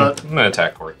 I love it. I'm gonna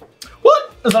attack Corey.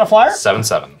 What? Is that a flyer?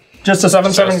 7/7. Just a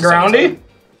 7/7 Just a groundy?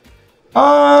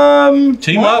 7/7.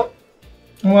 team well- up.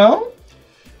 Well,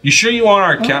 You sure you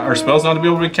want our spells not to be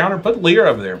able to be countered? Put Lear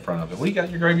over there in front of it. We got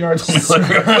your graveyards.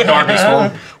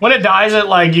 when it dies, it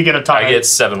like you get a tie. I get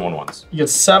 7/1/1s. You get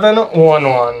 7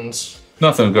 1/1s.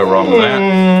 Nothing will go wrong with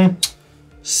that.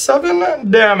 7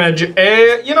 damage.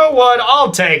 You know what? I'll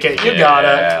take it. You got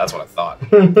Yeah, it. that's what I thought.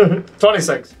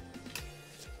 26.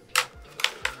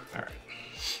 All right.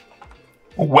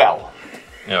 Well,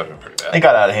 Yeah, that would have been pretty they bad.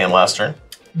 got out of hand last turn.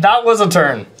 That was a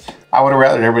turn. I would have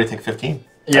rather everybody take 15.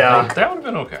 Yeah. That would have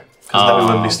been okay. Because then we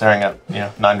wouldn't be staring at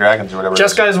 9 dragons or whatever. it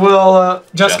is. Jessica's Will.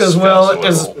 Jessica's Will Will.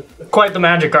 is quite the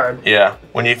magic card. Yeah,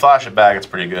 when you flash it back, it's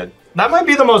pretty good. That might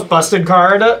be the most busted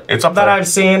card It's up that there. I've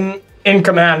seen in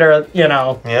Commander. You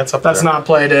know, Yeah, it's up that's there. not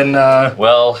played in.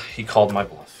 Well, he called my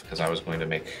bluff because I was going to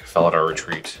make Felidar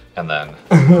Retreat and then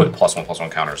put +1/+1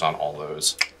 counters on all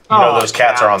those. You know those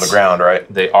cats are on the ground, right?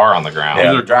 They are on the ground.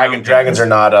 Yeah, They're dragons are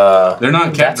not. They're not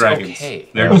cat That's dragons. okay.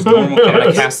 They're just normal I'm gonna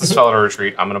cats. cast this Felidar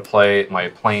Retreat. I'm gonna play my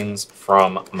planes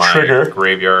from my Trigger.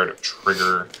 graveyard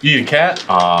trigger. You need a cat?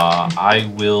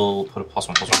 I will put a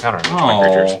 +1/+1 counter on my Oh.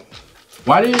 creatures.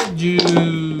 Why did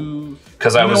you...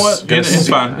 Because I You know was what? gonna It's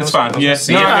see- fine. It's fine. Yeah.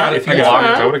 See No, if, I got it. if I you got blocked,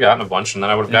 it. I would have gotten a bunch, and then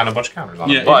I would have gotten a bunch of counters on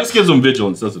Yeah, it. it But just gives them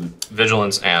vigilance, doesn't it?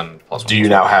 vigilance and +1/+1. Do you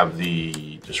now have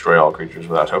the destroy all creatures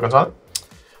without tokens on it?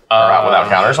 Or without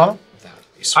counters on them?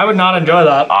 I would not enjoy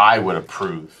that. I would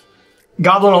approve.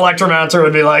 Goblin Electromancer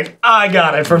would be like, I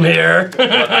got it from here.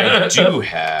 I do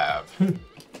have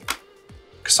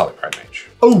Kasali Pride Mage,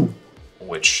 Oh,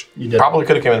 which you did. Probably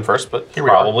could have come in first, but here we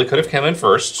are. probably could have come in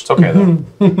first. It's okay though.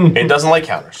 It doesn't like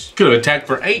counters. Could have attacked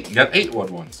for 8. You got 8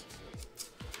 1/1s.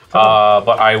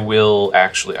 But I will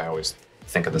actually. I always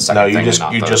think of the second. No, you thing just and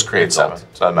not you the just create result. 7. So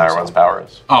it doesn't matter what its power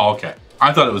is. Oh, okay.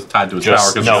 I thought it was tied to its power.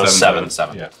 Just 'cause no it's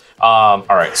 7. Yeah. All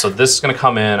right, so this is gonna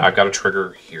come in. I've got a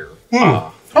trigger here.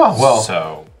 Oh well,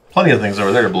 So plenty of things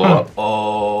over there to blow up.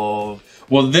 Oh,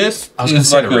 Well, this was gonna is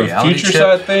say like the a reality future chip.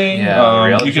 side thing. Yeah, the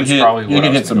reality you can chip's hit. probably You what I can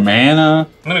was hit some thinking. mana.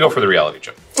 I'm gonna go for the reality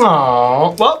chip.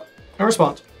 Oh, well, no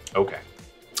response. Okay.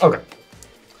 Okay.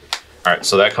 All right,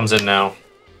 so that comes in now,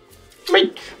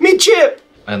 Me chip.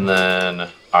 and then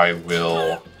I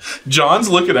will. John's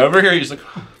looking over here. He's like,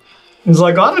 He's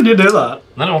like, why did you do that?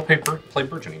 Then I will play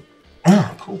burgeoning,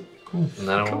 oh, cool. and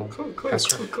then I will.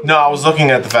 Cool. No, I was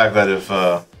looking at the fact that if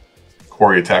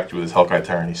Corey attacked you with his Hellkite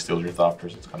Terran, he steals your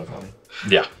Thopters. It's kind of funny.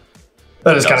 Yeah.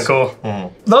 That is kind of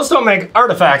cool. Those don't make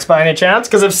artifacts by any chance,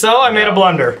 because if so, I made a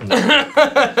blunder.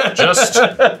 Just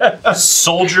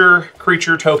soldier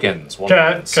creature tokens.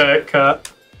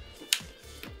 Cut.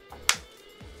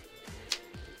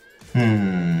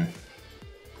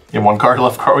 You have 1 card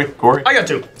left, Corey? I got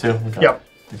 2. 2? Okay. Yep.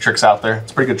 The trick's out there.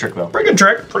 It's a pretty good trick, though. Pretty good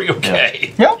trick. Pretty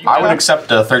okay. Yep. I would accept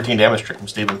a 13 damage trick from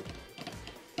Steven.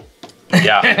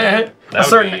 Yeah. A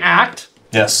certain act.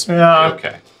 Yes. Yeah.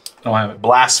 Okay. "Don't have it."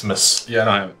 Blasphemous. Yeah, I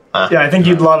don't have it. Yeah, I think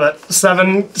you'd love it.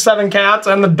 Seven cats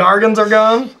and the Dargans are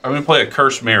gone. I'm gonna play a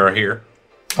Curse Mirror here.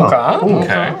 Okay.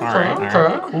 Okay. All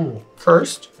right. Cool.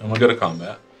 Cursed. I'm gonna go to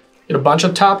combat. Get a bunch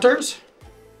of Topters.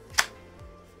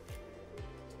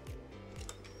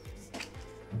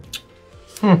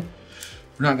 We're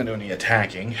not gonna do any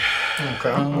attacking.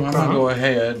 Okay. I'm gonna go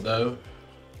ahead though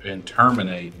and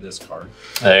terminate this card.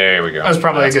 There we go. That's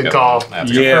probably a good call. That's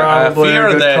a good Yeah, I Probably a fear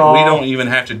good that call. we don't even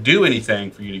have to do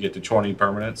anything for you to get to 20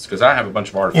 permanents because I have a bunch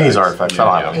of artifacts. He needs artifacts. I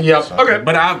don't have any. Yep. So. Okay.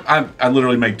 But I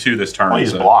literally made 2 this turn. Well,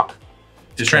 he's so- block.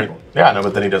 Just trample. Yeah, I know,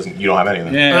 but then he doesn't. You don't have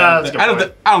anything. Yeah, That's a good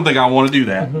I don't think I want to do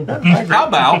that. How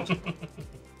about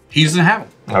he doesn't have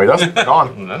them? No, he doesn't.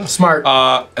 Gone. Smart.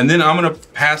 And then I'm gonna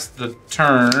pass the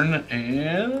turn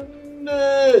and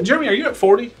Jeremy, are you at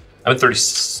 40? I'm at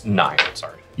 39.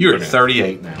 Sorry. You're at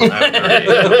 38 now. I'm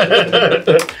at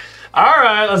 38. All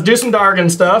right, let's do some Dargan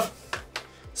stuff.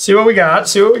 See what we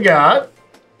got.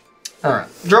 All right,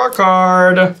 draw a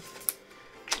card.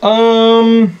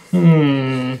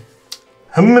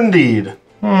 Indeed.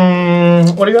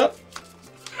 What do you got?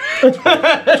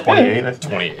 28, I think.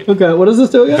 28. Okay, what does this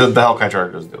do again? The Hellkite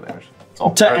Charger doesn't deal damage. It's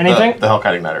all, To or anything? The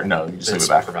Hellkite Igniter. No, you just leave It it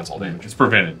back. prevents all damage. It's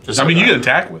prevented. Just I mean, like you that. can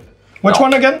attack with it. Which No.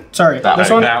 one again? Sorry, That this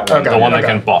one. one? That one. Okay. The one that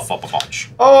okay. can buff up a bunch.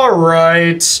 All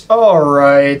right. Well,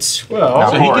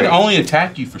 Now- So he Corey. can only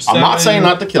attack you for 7. I'm not saying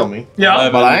not to kill me, yeah,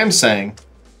 but I am saying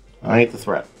I hate the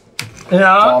threat. yeah,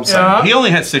 all I'm saying. yeah. He only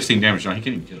had 16 damage on. He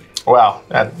can't even kill you. Wow,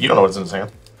 you don't know what's in his hand.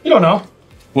 You don't know.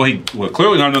 Well,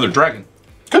 clearly not another dragon.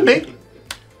 Could be.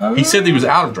 He said he was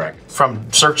out of dragons.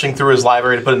 From searching through his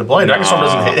library to put into play. Dragonstorm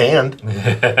doesn't hit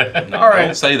hand. No, All right.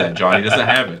 Don't say that, John. He doesn't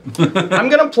have it. I'm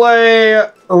gonna play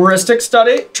Heuristic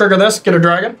Study. Trigger this. Get a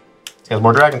dragon. He has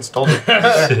more dragons, told you.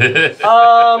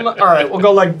 All right, we'll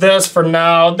go like this for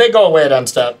now. They go away at end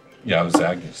step. Yeah, I was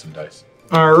sagging some dice.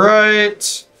 All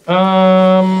right.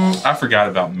 I forgot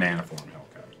about mana form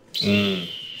Hellcat.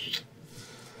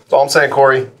 That's all I'm saying,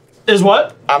 Corey. Is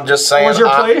what? I'm just saying. What's your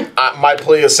plea? My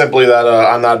plea is simply that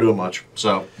I'm not doing much.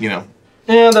 So, Yeah,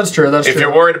 that's true. That's if true.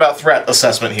 you're worried about threat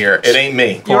assessment here, it ain't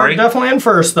me. You're Corey? definitely in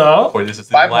first, though. Boy, this is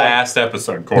the 5 points. last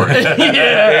episode, Corey.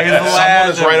 Yeah. Someone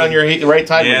is right on your right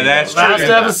side. Yeah, with you. that's true. Last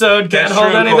episode, can't That's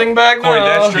hold true, anything back Corey, now.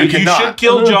 that's true. You You cannot. should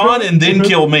kill John and then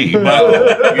kill me.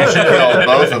 But, You should kill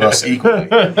both of us equally.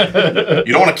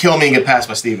 You don't want to kill me and get past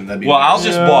by Steven. That'd be well, I'll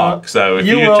just Yeah. block. So if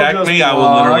You you, will attack just me, I will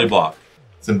block. literally block.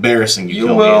 It's embarrassing. You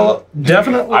kill will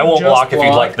definitely. I won't just block if you'd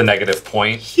block. like the negative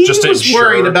point. He just to was ensure.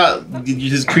 worried about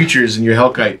his creatures and your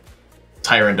Hellkite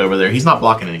tyrant over there. He's not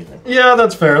blocking anything. Yeah,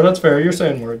 that's fair. That's fair. You're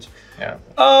saying words. Yeah.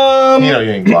 You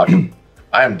You ain't blocking.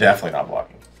 I am definitely not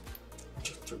blocking.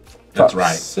 That's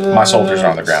right. My soldiers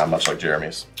are on the ground, much like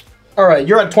Jeremy's. All right,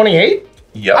 you're at 28.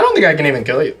 Yep. I don't think I can even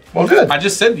kill you. Well, good. I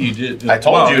just said you did. I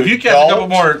told Well, you, If you catch a couple don't.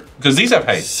 more, because these have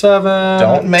haste. 7.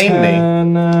 Don't maim me.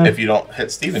 10, If you don't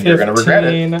hit Steven, you're going to regret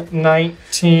it. 15,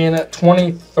 19,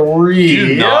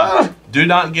 23. Do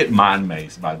not get mind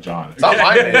mazed by John. It's not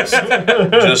my maze.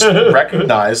 Just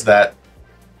recognize that.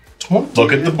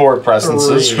 Look at the board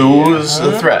presences. Who is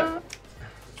the threat?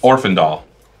 Orphan doll.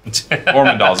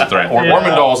 Ormondal's a threat.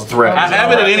 Ormondal's a threat. I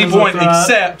have it at any Orphan's a point threat.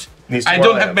 except Needs I more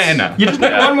don't have lands. mana. You just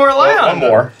need one more land. One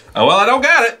more. Oh, well, I don't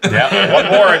got it. Yeah. One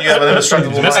more, and you have an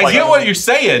indestructible. I get what you're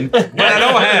saying, but I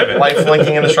don't have it. Life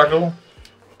linking indestructible.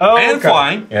 Oh, And okay.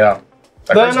 flying. Yeah.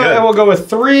 That Then card's good. I will go with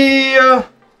 3.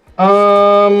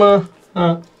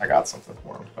 I got something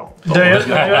for him. Don't Do you?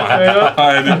 worry.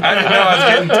 I didn't know I was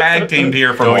getting tag teamed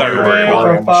here from Don't third. worry. Three, I'm four,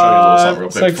 gonna show you a little something real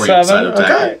five, quick six, before you decide seven. to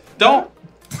attack. Okay. Don't.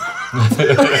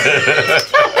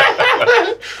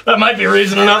 That might be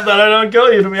reason enough that I don't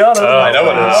kill you, to be honest. I know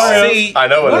it is. Alright. See, I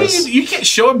know it what is. You can't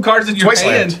show him cards in your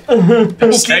Wasteland.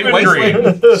 hand. Steven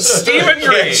Wasteland. Green. Steven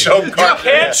Green. Can't show him cards.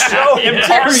 Can't show him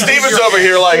cards. Steven's over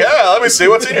here like, yeah, let me see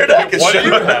what's in your deck. What do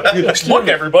you have? Look,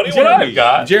 everybody, what I've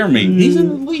got. Jeremy, he's in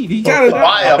the lead. He got it.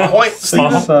 By a point,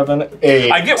 Steven. 7,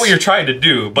 8. I get what you're trying to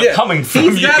do, but Yeah, coming from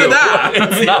he's you, gotta die.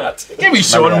 it's not. You can't be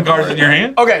showing him cards in your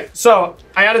hand. Okay, so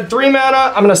I added 3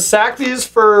 mana. I'm gonna sack these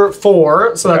for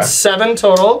 4, so that's 7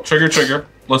 total. Trigger.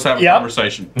 Let's have a Yep.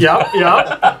 conversation. Yep. Who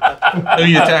are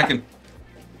you attacking?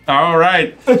 All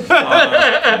right.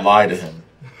 Lie to him.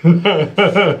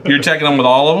 You're attacking him with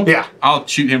all of them? Yeah. I'll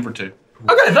shoot him for 2.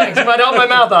 Okay, thanks. If I don't my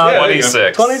mouth out.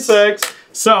 26. 26.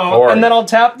 So, Alright. and then I'll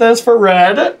tap this for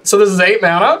red. So this is 8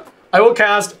 mana. I will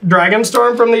cast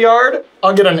Dragonstorm from the yard.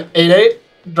 I'll get an 8/8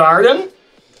 Garden.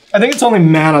 I think it's only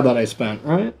mana that I spent,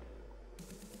 right?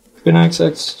 X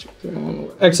is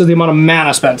the amount of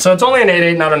mana spent. So it's only an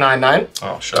 8/8, not a 9/9.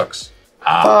 Oh, shucks.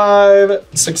 5,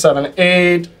 6, 7,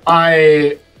 8.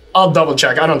 I'll double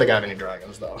check. I don't think I have any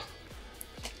dragons though.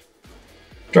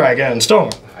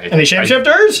 Dragonstorm. Any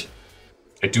shapeshifters?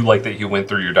 I do like that you went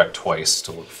through your deck twice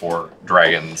to look for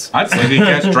dragons. I'd say he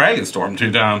catch Dragonstorm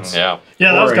 2 times. Yeah.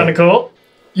 Yeah, that was Corey. kind of cool.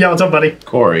 Yeah, what's up, buddy?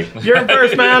 Corey. You're in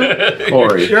first, man.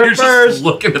 Corey. You're in You're first. just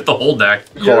looking at the whole deck.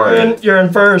 You're in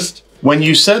first. When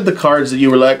you said the cards that you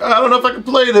were like, I don't know if I can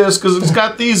play this because it's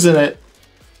got these in it.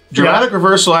 Dramatic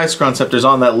Reversal Ice Concept is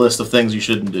on that list of things you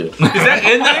shouldn't do. Is that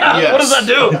in there? Yes. What does that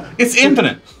do? It's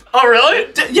infinite. Oh, really?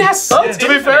 Yes. Oh, to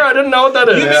be fair, I didn't know what that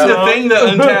is. You mean the thing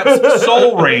that untaps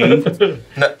Soul Ring,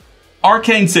 No,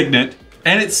 Arcane Signet,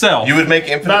 and itself. you would make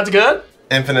infinite. That's good.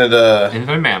 Infinite.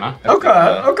 Infinite mana. Okay,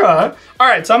 okay. All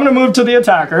right, so I'm going to move to the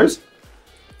attackers.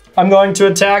 I'm going to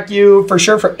attack you for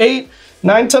sure for 8,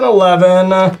 9, 10,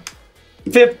 11,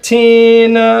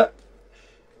 15,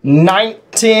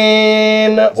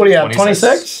 19. What do you have?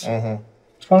 26?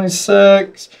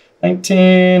 26,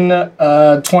 19,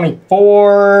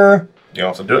 24, You don't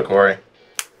have to do it, Corey.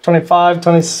 25,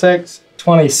 26,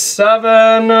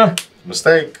 27.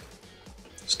 Mistake.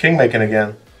 It's king making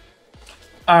again.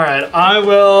 All right, I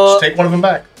will. Just take one of them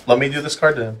back. Let me do this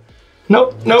card to him.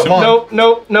 Nope, nope, Come on. nope,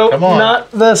 nope, nope. Come on.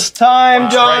 Not this time,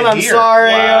 John. right I'm here.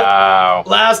 sorry. Wow.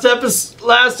 Last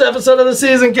episode of the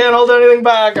season, can't hold anything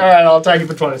back. All right, I'll attack you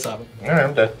for 27. All right,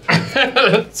 I'm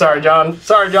dead. Sorry, John.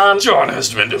 Sorry, John. John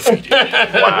has been defeated.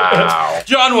 Wow.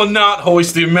 John will not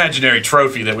hoist the imaginary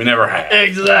trophy that we never had.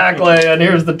 Exactly. And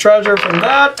here's the treasure from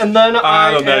that. And then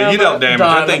I don't know. am You dealt damage.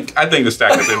 done. I think the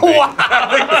stack was empty.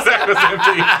 I think the stack was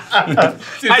empty.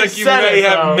 Seems I like you said may it,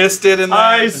 have though. missed it in that.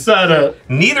 I said it.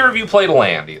 Neither of you played a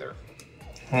land either.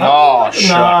 Oh, Not.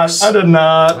 shucks. I did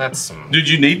not. That's some. Did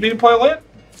you need me to play land?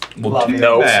 Well, Love too you.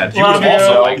 bad. You would Love have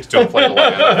also you. liked to have played a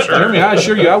land, I'm sure. Jeremy, I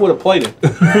assure you, I would have played it.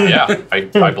 Yeah, I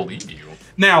believe you.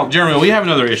 Now, Jeremy, we have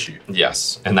another issue.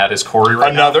 Yes, and that is Corey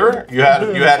right now. Another? You had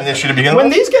an issue to begin When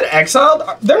with? these get exiled,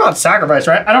 they're not sacrificed,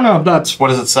 right? I don't know if that's. What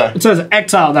does it say? It says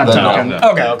exile that Then no. token.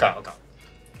 No. Okay.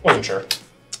 Wasn't sure.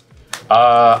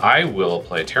 I will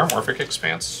play Terramorphic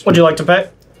Expanse Would you like to pay?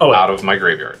 Oh, wait. out of my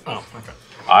graveyard. Oh, okay.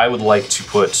 I would like to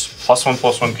put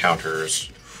 +1/+1 counters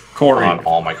Corey. on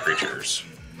all my creatures.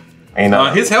 Ain't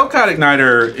nothing. His Hellkite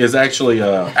Igniter is actually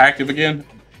active again.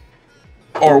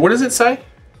 Or what does it say?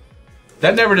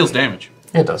 That never deals damage.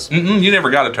 It does. You never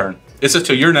got a turn. It's just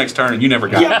till your next turn and you never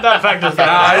got Yeah, it. that effect is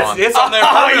Nah, it's on there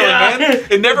permanently, yeah. man.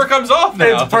 It never comes off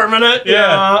now. It's permanent. Yeah.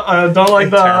 Yeah, I don't like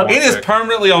that. It is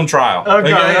permanently on trial.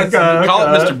 Okay, Call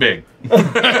okay. it Mr. Big.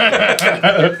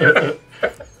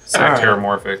 Sack Alright.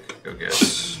 Terramorphic, go get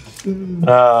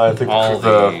I think all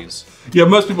the these. Yeah,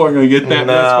 most people are going to get that.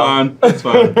 No. That's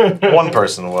fine. That's fine. one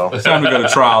person will. It's time to go to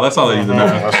trial. That's all they need to know.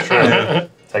 That's true.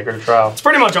 Take her to trial.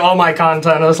 Pretty much all my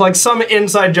content is like some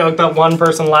inside joke that one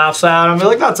person laughs at. I'm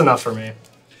like, that's enough for me.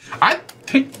 I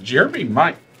think Jeremy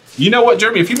might. You know what,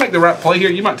 Jeremy? If you make the right play here,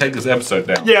 you might take this episode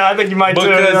down. Yeah, I think you might do.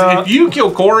 Because if you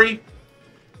kill Corey,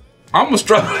 I'm gonna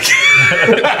struggle. Unless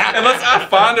I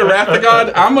find a Wrath of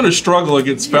God, I'm gonna struggle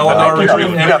against Felidar.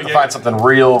 You have to find something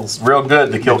real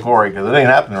good to kill Corey because it ain't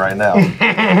happening right now.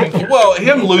 Well,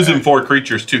 him losing 4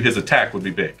 creatures to his attack would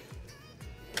be big.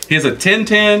 He has a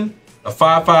 10/10, a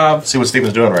 5/5. See what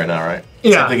Steven's doing right now, right?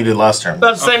 Yeah. Same thing he did last term.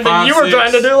 That's the same thing 5, you were 6.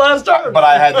 trying to do last time. But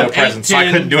I had no presence, so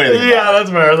I couldn't do anything. Yeah,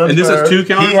 that's fair. That's And this fair. is 2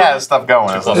 counters. He has stuff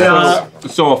going. It's Yeah.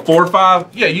 So a 4/5.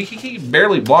 Yeah, you can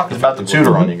barely block. about to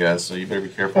tutor on you guys, so you better be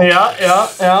careful.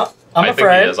 Yeah. I'm I think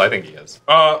afraid. he is. I think he is.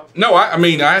 No, I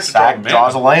mean, I have to draw Sack mana.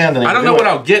 draws a land. And I don't know what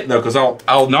I'll get, though, because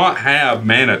I'll not have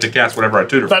mana to cast whatever I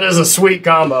tutor. That is a sweet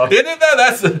combo. Isn't it, though?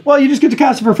 That's the... Well, you just get to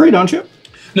cast it for free, don't you?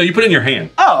 No, you put it in your hand.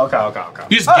 Oh, okay.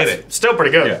 You just get it. Still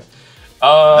pretty good.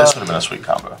 Yeah. This would have been a sweet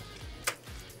combo.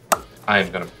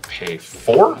 I'm going to pay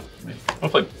 4. I'm going to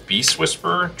play Beast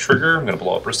Whisperer, trigger. I'm going to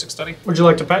blow up Ristic Study Would you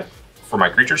like to pay? for my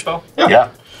creature spell.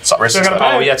 Yeah. So, Still gotta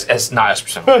pay. Oh, yeah, it's not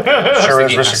S%. Sure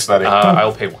is Ristic Study.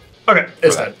 I'll pay 1. Okay,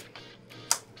 it's that. dead.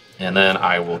 And then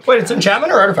I will... Wait, it's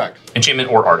enchantment or artifact? Enchantment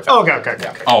or artifact. Oh,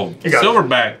 okay. Oh, You got it.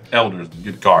 Silverback Elder's a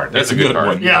good card. That's a good card.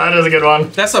 one. Yeah, that is a good one.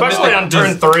 That's a Especially mythic- on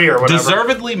turn 3 or whatever.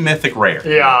 Deservedly mythic rare.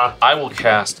 Yeah. I will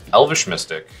cast Elvish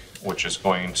Mystic, which is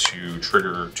going to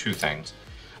trigger 2 things.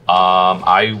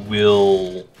 I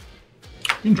will...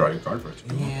 You can draw your card first.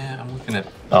 Yeah, I'm looking at...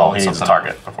 Oh, he needs a something.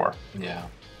 target before. Yeah.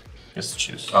 He gets to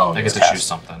choose. Oh, I get to cast. choose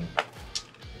something.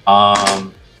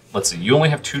 Let's see. You only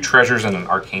have 2 treasures and an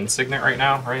arcane signet right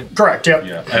now, right? Correct, yep.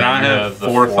 Yeah, and I You have the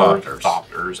 4 Thopters.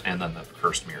 Thopters and then the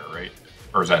cursed mirror, right?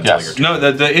 Or is that Yes. until your turn?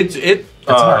 No, it's an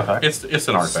artifact. It's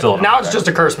an artifact. Still an Now it's just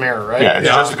a cursed mirror, right? Yeah, it's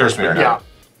just a curse mirror. Yeah.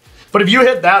 But if you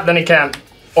hit that, then he can't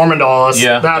Ormondal us.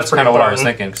 Yeah, that's that's kind of what I was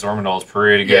important. thinking, because Ormondal is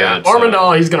pretty good. Yeah, so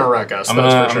Ormondal, he's gonna wreck us. I'm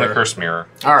that's gonna for sure. curse mirror.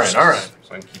 All right. So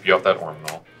I can keep you off that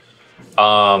Ormondal.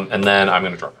 And then I'm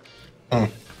gonna drop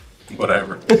it.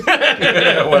 Whatever.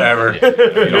 Whatever. You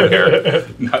don't care.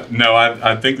 No,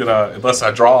 I think that unless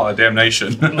I draw a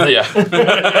damnation, Yeah.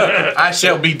 I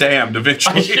shall be damned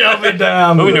eventually. Shall be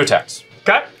damned. Moving to attacks.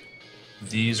 Okay.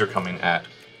 These are coming at.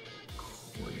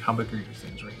 How big are your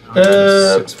things right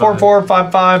now? 4 4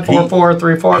 5 5 4 4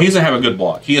 3 4. He doesn't have a good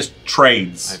block. He has I have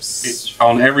trades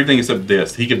on everything except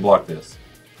this. He could block this.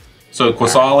 So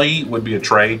Quasali would be a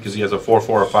trade because he has a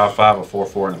 4/4, a 5/5, a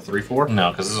 4/4, and a 3/4. No,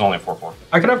 because this is only a 4/4.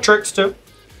 I could have tricks too.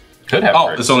 Could have. Oh,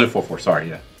 tricks. it's only a 4/4. Sorry,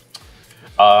 yeah.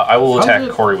 I will How's attack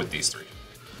it- Corey with these 3.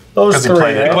 Those 'Cause he 3.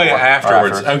 played it. eh? Play it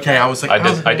afterwards. afterwards. Okay, I was like,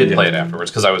 I did play it afterwards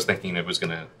because I was thinking it was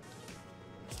gonna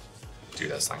do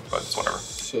this thing, but it's whatever.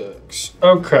 6.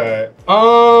 Okay.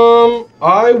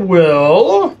 I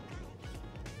will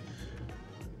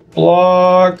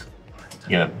block.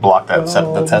 You gonna block that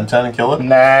the 10/10 and kill it?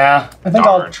 Nah. I think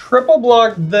I'll Darn. triple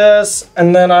block this,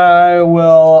 and then I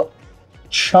will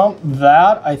chump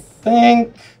that. I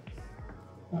think.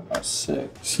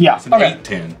 6. Yeah. It's an Okay.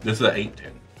 8/10. This is an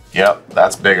 8/10. Yep,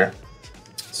 that's bigger.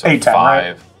 So 8/10,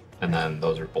 5, and then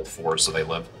those are both 4s, so they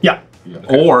live. Yeah.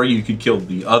 Or you could kill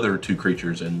the other 2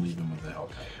 creatures and leave them with the Hellkite.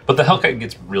 But the Hellkite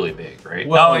gets really big, right?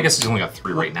 Well, Well, I guess he's only got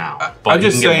 3 right now. But I'm you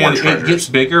just can get more saying it treasures. gets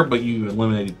bigger, but you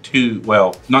eliminated 2.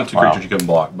 Well, not 2 Wow. creatures you couldn't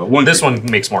block, but 1. This creature.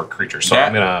 one makes more creatures, so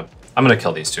That- I'm gonna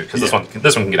kill these 2 because this one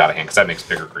can get out of hand because that makes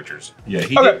bigger creatures. Yeah,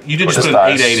 Okay. you did Or just just put an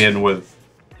dice. 8/8 in with.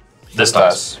 This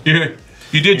does. does.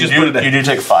 You did just put it. You do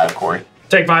take 5, Corey.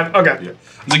 Take 5. Okay. Yeah.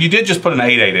 So you did just put an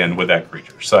 8/8 in with that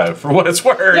creature. So for what it's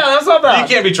worth, Yeah, that's not bad. you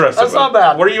can't be trusted. That's with not it.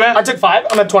 bad. What are you at? I took 5.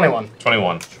 I'm at 21.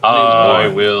 21. I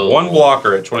will. 1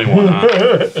 blocker at 21. Huh?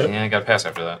 Yeah, I gotta pass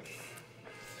after that.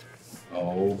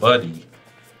 Oh, buddy.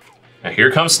 Now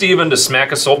here comes Steven to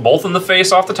smack us both in the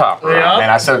face off the top. Right? Yeah. Man,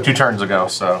 I said it 2 turns ago,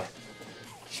 so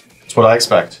that's what I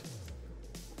expect.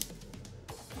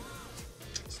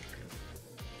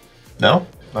 No?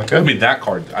 Not I good? mean, that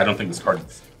card. I don't think this card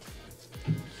is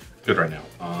good right now.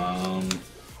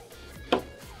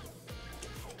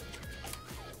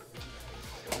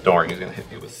 Don't worry, he's gonna hit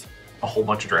me with a whole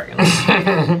bunch of dragons.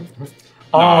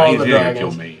 Oh, he's the gonna dragons.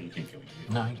 kill me. He can't kill you.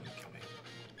 No, he didn't kill me.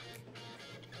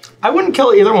 I wouldn't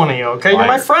kill either one of you, okay? You're my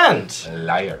Liar. friend.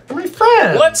 Liar. You're my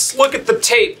friend. Let's look at the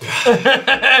tape.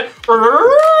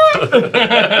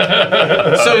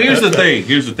 So here's the thing.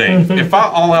 Here's the thing. If I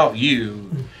all out you,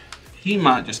 he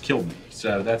might just kill me.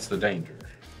 So that's the danger.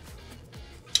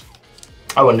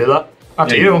 I wouldn't do that. Not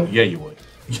to you. Yeah, you would.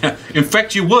 Yeah. In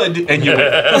fact, you would, and you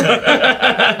would.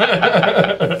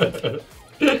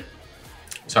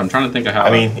 So I'm trying to think of how.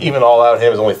 I mean, even all out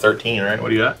him is only 13, right? What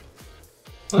do you got?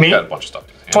 Me? Got a bunch of stuff. in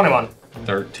his hand. 21.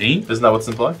 13, Isn't that what's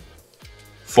in play?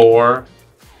 4,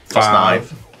 That's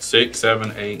 5, 6,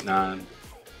 7, 8, 9,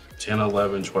 10,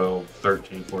 11, 12,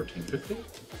 13, 14, 15.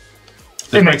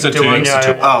 It makes it 2-1,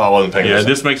 yeah. Oh, I wasn't paying Yeah, attention.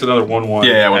 this makes another 1/1.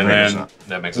 Yeah, I wasn't and paying then attention.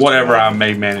 That makes it whatever 21. I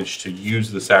may manage to use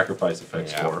the sacrifice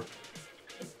effects Yeah. for.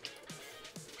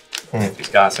 He's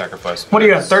got sacrifice. What do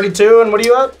you got? 32, and what are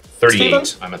you at? 38.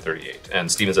 Steven? I'm at 38,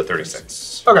 and Steven's at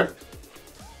 36. Okay.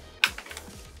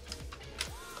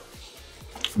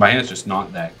 My hand's just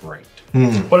not that great. Would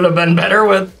it have been better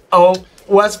with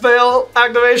Westvale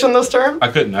activation this turn? I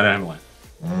couldn't. I didn't have a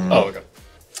land. Oh, okay.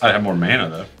 I have more mana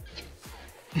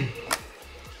though.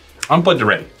 I'm played the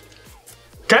ready.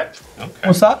 Okay. Okay.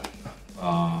 What's that?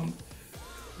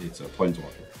 It's a planeswalker.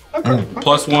 Okay.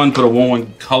 +1, put a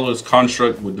 1/1 colorless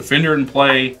construct with defender in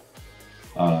play.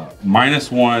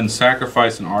 -1,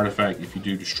 sacrifice an artifact. If you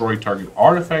do, destroy target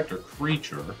artifact or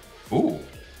creature. Ooh.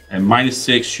 And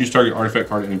 -6, choose target artifact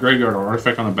card in the graveyard or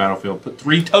artifact on the battlefield. Put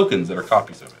 3 tokens that are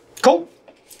copies of it. Cool.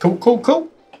 Cool.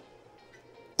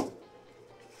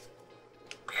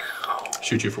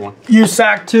 Shoot you for 1. You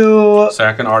sack to.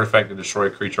 Sack an artifact to destroy a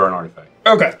creature or an artifact.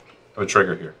 Okay. I have a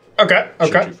trigger here. Okay.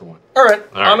 Shoot you for 1. All right.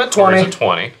 I'm at 20. Corey's at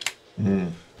 20.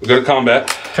 We go to combat.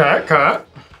 Okay.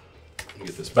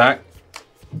 Get this back.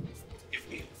 Give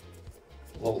me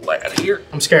a little lad here.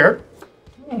 I'm scared.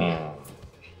 I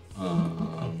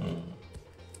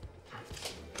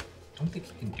don't think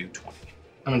you can do 20.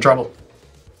 I'm in trouble.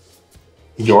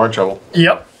 You're in trouble.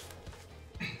 Yep.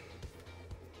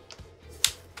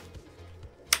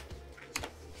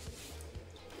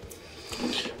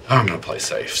 I'm going to play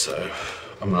safe, so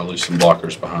I'm going to lose some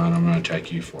blockers behind. I'm going to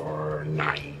take you for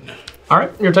 9. All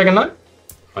right. You're taking 9?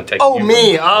 I'm take Oh, you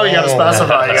me. for- Oh, you got to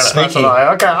specify. You got to Sneaky.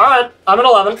 specify. Okay. All right. I'm at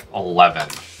 11. 11.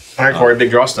 All right, Corey, big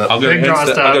draw step. I'll go to Big draw end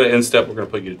step. step. I'll go to end step. We're going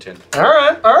to put you to 10. All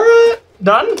right.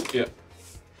 Done? Yeah.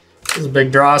 This is a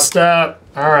big draw step.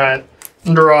 All right.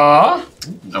 Draw.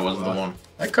 That wasn't the one.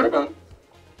 That could have been.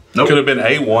 Nope. Could have been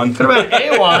A1. Could have been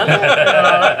A1.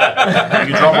 You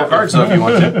can draw more cards though if you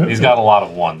want to. He's got a lot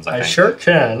of ones, I I think. sure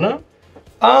can.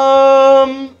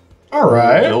 All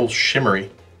right. The old shimmery.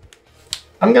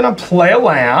 I'm gonna play a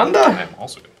land. I'm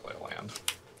also going to play a land.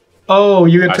 Oh,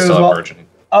 you I get to as still have well. burgeoning.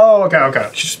 Oh, okay.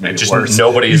 You just made it Just worse.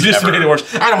 nobody's You just ever- made it worse.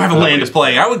 I don't have a land to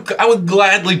play. I would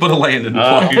gladly put a land in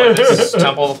play. This is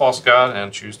Temple of the False God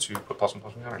and choose to put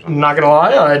 +1/+1 counters on. Not gonna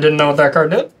lie, I didn't know what that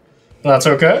card did. That's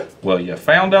okay. Well, you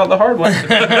found out the hard way.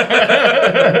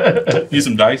 Use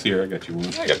some dice here. I got you one.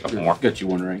 I got a couple more. Got you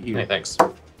one right here. Hey, thanks.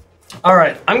 All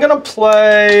right, I'm gonna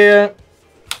play. All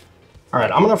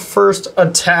right, I'm gonna first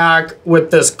attack with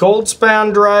this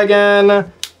Goldspan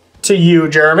Dragon to you,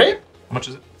 Jeremy. How much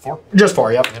is it? 4? Just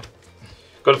 4, yep.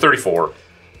 Go to 34.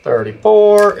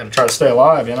 34. Gonna try to stay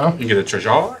alive, you know? You get a treasure.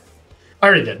 I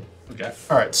already did. Okay.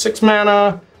 All right, 6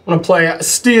 mana. I'm gonna play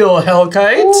Steel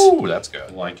Hellkite. Ooh, that's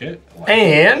good. Like it. Like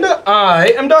And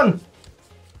I am done.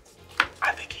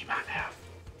 I think he might have.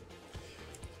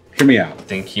 Hear me out. I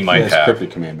think he might That's have.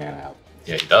 Cryptic Command mana out.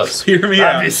 Yeah, he does. Hear me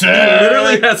out. be He sad.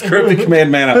 literally has Cryptic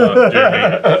Command mana out.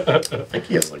 I think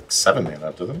he has like 7 mana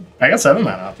up, doesn't he? I got 7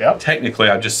 mana up, yep. Technically,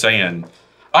 I'm just saying.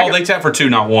 Oh, they tap for 2,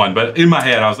 not 1. But in my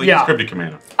head, I was like, Yeah. it's Cryptic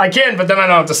Commander. I can, but then I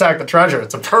don't have to sack the treasure.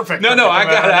 It's a perfect. No, I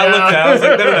got it. I looked at it. I was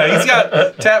like, no. He's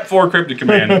got tap 4 Cryptic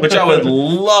Command, which I would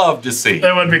love to see.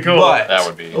 It would be cool. But That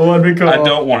would be. It would be cool. I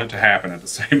don't want it to happen at the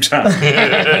same time.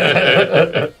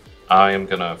 I am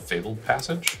gonna Fabled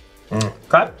Passage.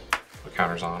 Okay. Put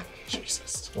counters on.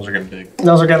 Jesus. Those are getting big.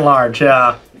 Those are getting large,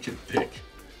 yeah. You can pick.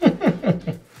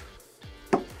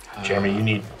 Jeremy, you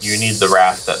need the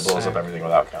wrath that blows up everything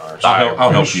without counters.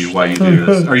 I'll help you while you do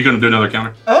this. Are you going to do another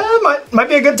counter? Might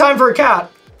be a good time for a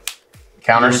cat.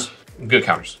 Counters? Good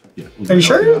counters. Yeah. Are you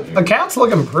sure? The cat's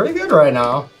looking pretty good right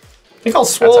now. I think how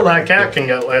swole that cat can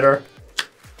get later.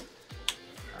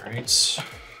 All right.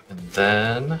 And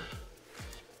then.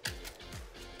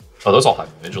 Oh, those all have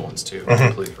vigilance too. I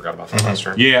completely forgot about that last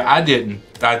turn. Yeah, I didn't.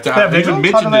 I have even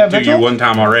vigilance? How do mentioned they it have to you vigilance? one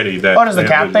time already. That Oh, does the they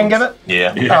cat have thing give vigilance. it?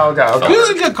 Yeah. Yeah. Oh, okay. This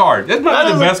is a good card. That might That be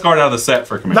the is a- best card out of the set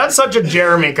for Commander. That's such a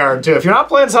Jeremy card too. If you're not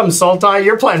playing something Sultai,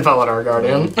 you're playing Felidar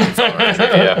Guardian.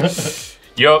 Yeah.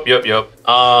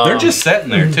 Yup. They're just sitting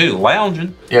there too,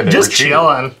 lounging. Yeah, they've Just retreated.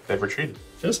 chilling. They've retreated.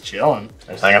 Just chilling.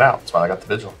 They're just hanging out. That's why I got the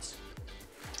vigilance.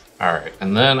 All right,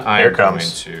 and then I'm Here going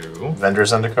comes. to. Vendor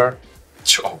Zendikar.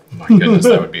 Oh my goodness,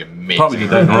 that would be amazing. Probably did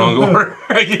that in the wrong order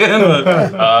again.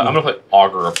 But I'm gonna play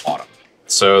Augur of Autumn.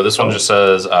 So this one just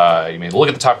says you may look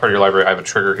at the top card of your library. I have a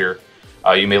trigger here.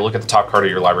 You may look at the top card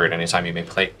of your library at any time. You may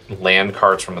play land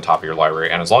cards from the top of your library,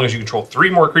 and as long as you control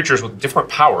 3 more creatures with different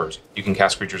powers, you can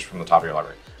cast creatures from the top of your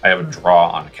library. I have a draw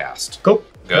on a cast. Cool.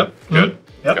 Good. Good.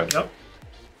 Yep. Good. Yep.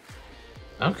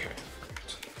 Okay.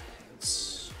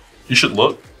 you should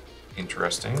look.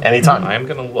 Interesting. Anytime. I am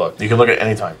gonna look. You can look at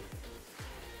any time.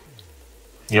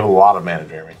 You have a lot of mana,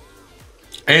 Jeremy.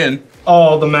 And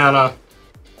Oh, the mana.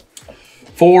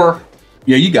 4.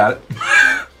 Yeah, you got it.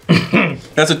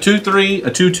 That's a 2/3,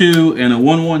 a 2/2, and a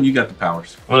 1/1. You got the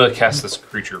powers. I'm gonna cast this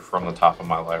creature from the top of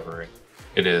my library.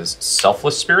 It is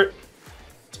Selfless Spirit.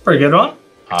 It's a pretty good one.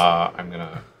 I'm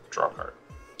gonna draw a card.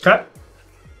 Okay.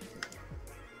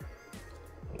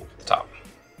 Look at the top.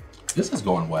 This is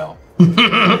going well.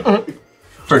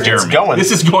 For It's Jeremy. going.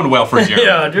 This is going well for Jeremy.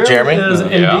 Yeah, Jeremy? is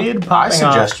Yeah. indeed I popping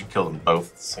suggest off. you kill them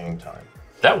both at the same time.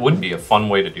 That would be a fun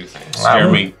way to do things. Wow.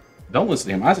 Jeremy, Don't listen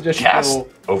to him. I suggest you Cast kill.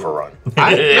 overrun.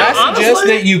 I suggest honestly-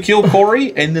 that you kill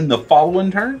Corey, and then the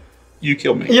following turn, you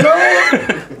kill me. You know,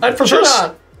 I'd prefer Just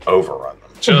not. overrun them.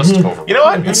 Just overrun. You know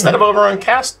what? Instead of overrun,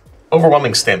 cast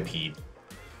overwhelming stampede.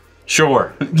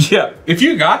 Sure. Yeah. If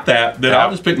you got that, then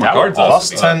I'll just pick my that would cards up.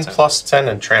 also Plus 10,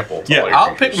 and trample. to Yeah, all your I'll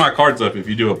creatures. pick my cards up if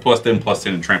you do a +10/+10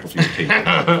 and trample to your team.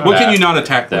 What can you not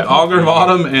attack with? Augur of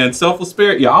Autumn and Selfless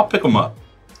Spirit? Yeah, I'll pick them up.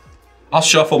 I'll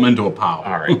shuffle them into a pile.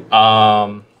 All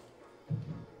right.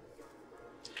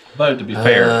 But to be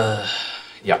fair,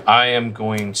 Yeah, I am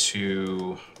going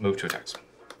to move to attacks.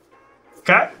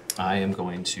 Okay. I am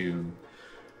going to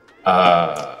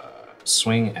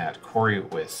swing at Corey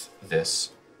with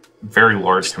this very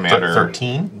large commander.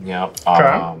 13. Yep.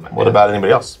 Okay. What about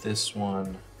anybody else? This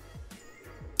one?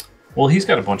 Well, he's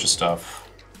got a bunch of stuff.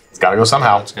 It's got to go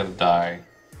somehow. It's got to die.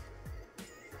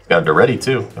 He's got a ready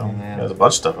too. There's a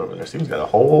bunch of stuff over there. Steven's got a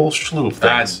whole slew of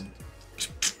things.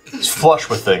 He's flush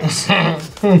with things.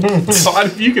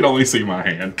 Son, you can only see my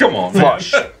hand. Come on, man.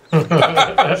 Flush.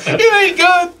 It ain't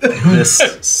good. This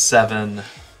 7.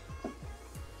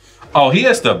 Oh, he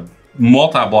has to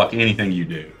multi-block anything you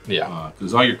do. Yeah.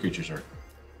 Because all your creatures are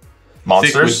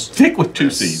Monsters. thick with 2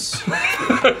 C's.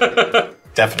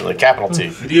 Definitely. Capital T.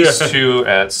 These 2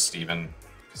 at Steven,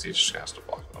 because he just has to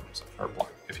block them. So, or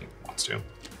block if he wants to. All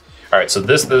right, so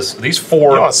these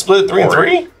 4. You want to split it 3 and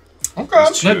 3? Okay.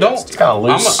 No, don't. It's kind of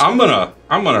loose. I'm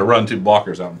gonna run 2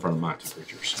 blockers out in front of my 2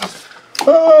 creatures.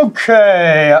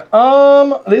 Okay.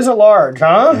 These are large,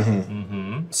 huh?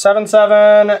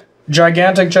 7/7,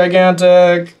 gigantic.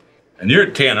 And you're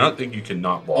at 10. I don't think you can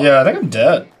not block. Yeah, I think I'm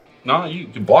dead. No, you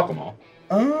can block them all.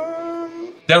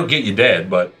 That'll get you dead,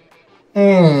 but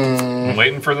I'm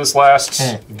waiting for this last.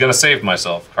 I'm gonna save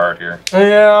myself card here.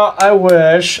 Yeah, I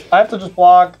wish. I have to just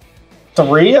block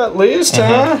 3 at least,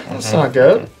 huh? That's not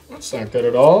good. That's not good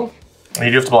at all. And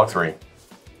you do have to block 3.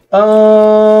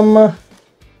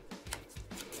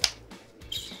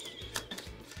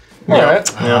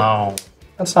 Alright. No,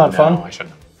 That's not no, fun. I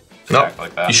shouldn't have No, attacked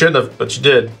like that. you shouldn't have, but you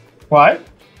did. Why?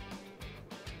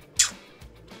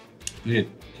 he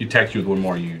attacks you with 1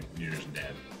 more, you're just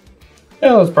dead.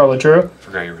 Yeah, that's probably true.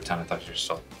 Forgot you were 10. I thought you were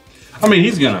still. I mean,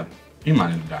 he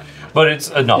might end up dying. But it's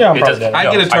no. Yeah, I'm it probably doesn't. dead. I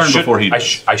no, get a turn should- before he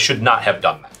does. I should not have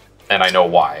done that, and I know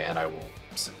why, and I will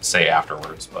say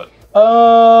afterwards. But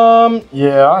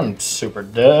Yeah, I'm super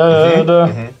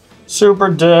dead. Super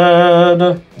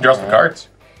dead. Draw some cards.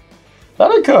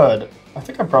 That I could. I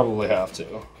think I probably have to.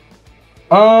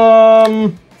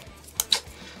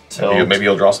 Tilt. Maybe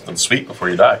you'll draw something sweet before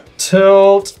you die.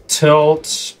 Tilt.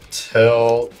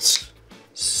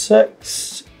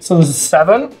 6. So this is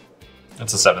 7.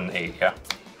 it's a 7/8. Yeah.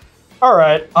 All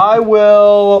right, I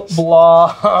will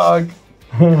block.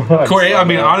 Corey, I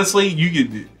mean, honestly,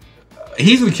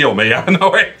 he's gonna kill me. I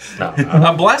know it. No.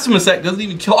 A Blasphemous Act doesn't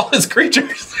even kill all his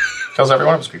creatures. Kills every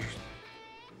one of his creatures.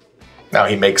 Now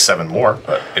he makes 7 more,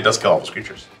 but it does kill all his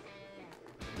creatures.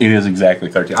 It is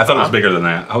exactly 13. I thought it was bigger than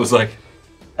that. I was like,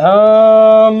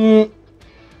 All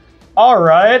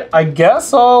right, I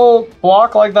guess I'll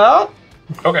block like that.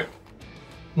 Okay.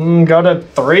 Go to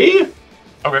 3.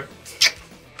 Okay.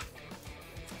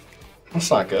 That's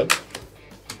not good.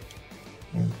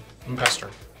 Pester.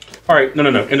 all right, no,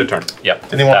 end of turn. Yep.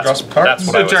 Didn't he want to draw some cards? That's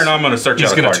what End I of was. turn, I'm gonna search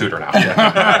He's out a gonna card. tutor now.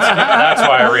 That's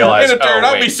why I realized. End of turn, oh,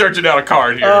 I'll be wait. searching out a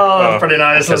card here. Oh, pretty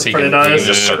nice. That's He pretty can nice.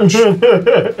 just search.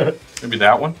 Maybe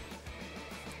that one.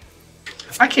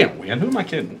 I can't win. Who am I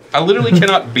kidding? I literally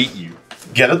cannot beat you.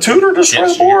 Get a tutor, destroy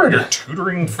Yes, the board. You're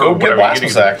tutoring for Go get whatever. You can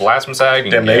Blasphemous Act. Blasphemous Act. You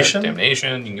can get Damnation.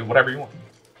 Damnation. You can get whatever you want.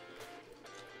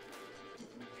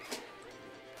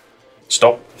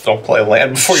 Don't play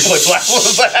land before you play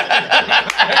Blasphemous.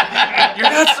 You're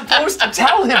not supposed to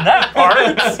tell him that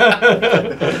part.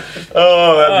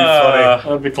 Oh, that'd be funny.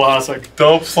 That'd be classic.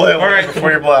 Don't play land right.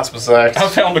 before your Blasphemous Act. I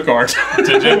found a card.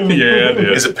 Did you? Yeah, I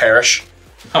did. Is it Perish?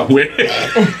 I wish.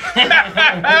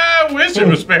 I wish it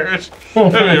was Spanish.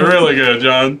 That'd be really good,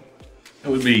 John.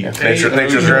 That would be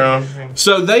Nature's Rune.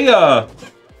 So they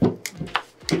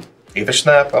Either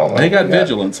Snap. I don't know. they got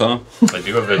vigilance, huh? They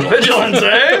do have vigilance. Vigilance,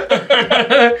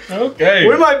 eh? Okay.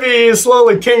 We might be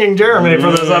slowly kinging Jeremy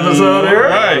for this episode here.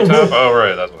 Right. Oh,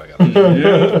 right. That's what I got.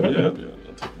 Yeah.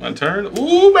 My turn.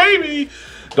 Ooh, baby.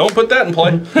 Don't put that in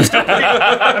play. I'm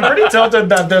pretty tilted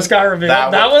that this guy revealed.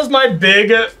 That That was my big,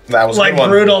 That was a like, good one.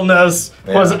 brutalness.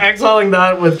 Was Yeah. exiling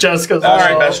that with Jessica's. That's all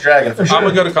your best dragon for sure. I'm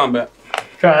gonna go to combat.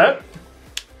 Okay.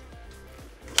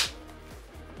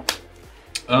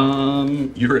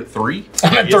 You're at 3.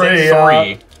 I'm at He's at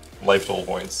 3. 3 life total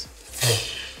points.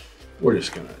 We're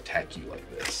just gonna attack you like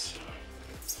this.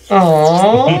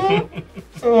 Aww.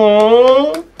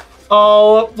 Aww.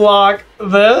 I'll block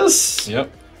this.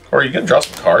 Yep. Or you can draw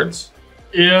some cards.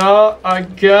 Yeah, I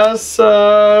guess.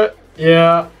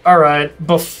 Yeah. All right.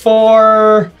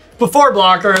 Before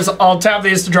blockers, I'll tap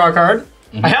these to draw a card.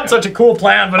 I had such a cool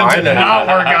plan, but it did not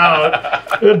work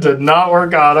out. It did not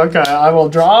work out. Okay, I will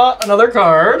draw another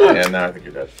card. Yeah, now I think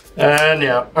you're dead. And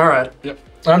yeah, all right. Yep.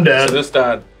 I'm dead. So this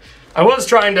died. I was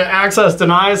trying to access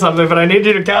deny something, but I need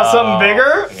you to cast something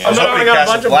bigger. yeah. And then I got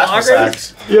a bunch of blockers.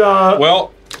 Blockers. Yeah.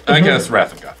 Well, I guess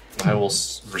Wrath of God. I will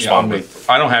respond with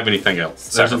I don't have anything else.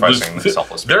 sacrificing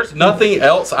selfless. There's nothing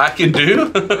else I can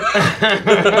do.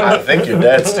 I think you're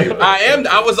dead, Steve.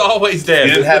 I was always dead.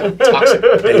 You didn't have Toxic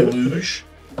Deluge?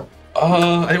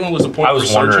 I didn't want to lose a point. I was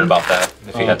for wondering searching. about that.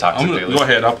 If he had toxic deluge. Go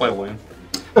ahead. I'll play a land.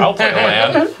 I'll play a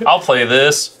land. I'll play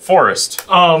this forest.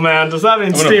 Oh man, does that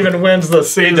mean Steven wins the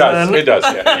season? It does. It does.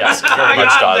 Yeah. Yes, it very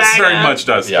much does. Very much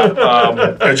does.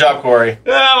 Yeah. Good job, Corey.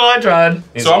 Yeah, well, I tried.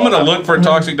 So I'm going to look for a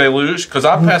Toxic Deluge because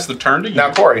I passed the turn to you.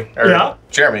 Now, Corey, or Yeah.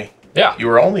 Jeremy, Yeah. you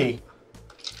were only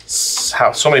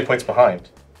so many points behind.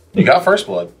 You got first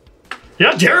blood.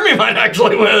 Yeah, Jeremy might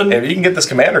actually win. If you can get this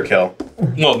commander kill,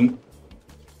 Well,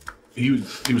 he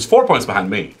was 4 points behind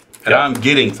me, and Yep. I'm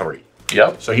getting 3.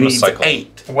 yep. So he needs Recycle. 8.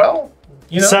 Well,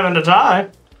 you know, 7 to tie.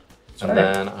 And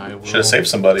then I will. should have saved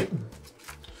somebody.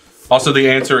 Also, the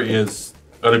answer is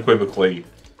unequivocally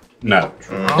no.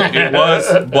 It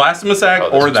was Blasphemous Act Oh,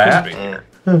 this or was supposed to that, be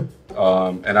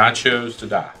here. and I chose to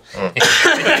die.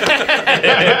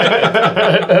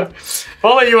 If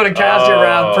only you would have cast your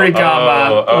wrath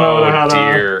pre-combat. Oh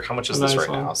dear. How much is this nice right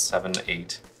one. now? 7,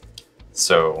 8.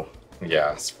 So,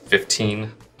 yeah, it's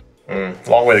 15.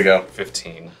 Long way to go.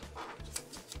 15.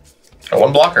 Got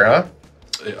one blocker, huh?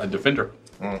 A defender.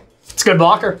 It's a good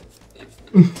blocker.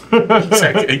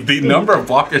 The number of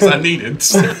blockers I needed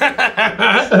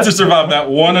to survive that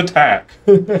one attack.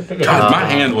 God, my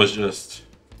hand was just.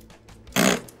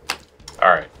 All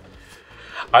right.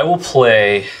 I will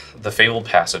play the Fabled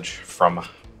Passage from my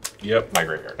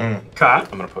graveyard. Okay. I'm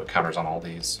going to put counters on all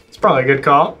these. It's probably a good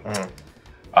call.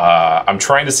 I'm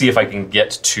trying to see if I can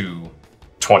get to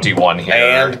 21 here.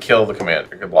 And kill the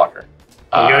commander. Good blocker.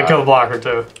 You gotta kill the blocker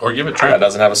too. Or give it That trample.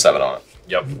 doesn't have a 7 on it.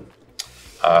 Yep.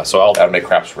 So I'll. That would make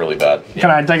craps really bad.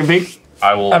 Can I take a peek?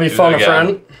 I will. Have you do phone it a again.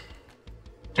 friend?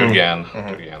 Do it again. Do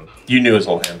it again. You knew his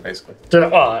whole hand, basically. Can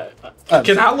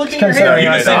Can I look in your considering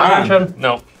hand? I You see can see mine.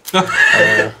 No.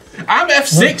 I'm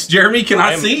F6, Jeremy. Can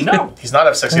I see? No. He's not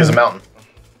F6, he has a mountain.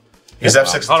 He's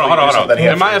F6. Hold on. Then he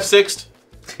Am I has F6?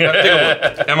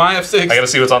 Am I F6? I gotta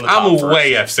see what's on the top I'm first.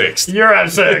 way F6. You're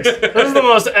F6. This is the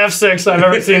most F6 I've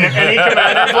ever seen in any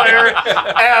Commander player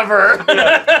ever.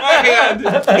 My hand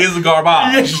is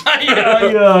garbage.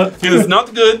 Yeah. It is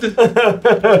not good.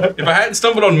 If I hadn't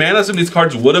stumbled on mana, some of these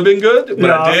cards would have been good, but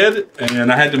I Yeah. did,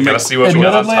 and I had to make Gotta see what we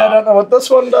got on Admittedly, I don't top. know what this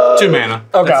one does. 2 mana.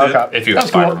 Okay, That's okay. If you have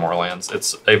That's 5 cool. or more lands,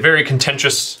 it's a very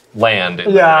contentious land. In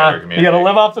the Yeah, Commander you community. gotta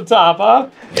live off the top, huh?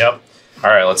 Yep. All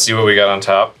right, let's see what we got on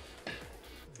top.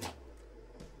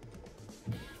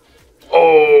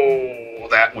 Oh,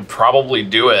 that would probably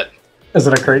do it. Is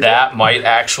it a creature? That might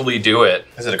actually do it.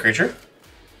 Is it a creature?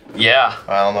 Yeah.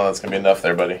 I don't know. That's gonna be enough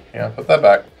there, buddy. Yeah, put that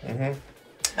back.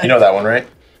 You know that one, right?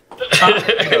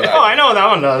 Oh, I know what that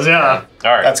one does, yeah.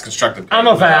 All right. That's constructed. I'm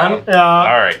a fan, yeah.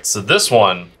 All right. So this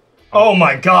one. Oh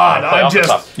my god, Play I off the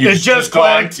top. just, it just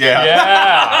clicked. Yeah.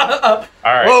 Yeah.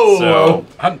 All right. Whoa. So.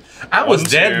 I was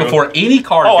One, dead two. before any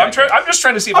card. Oh, got I'm just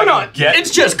trying to see if Oh I no, can get.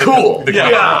 it's just cool. the Yeah,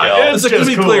 kill. it's So to just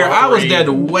be cool. clear, I was 3. dead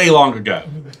way long ago.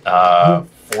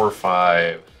 4,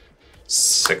 5,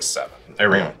 6, 7. There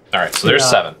we go. All right. So there's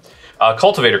Yeah. 7.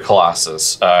 Cultivator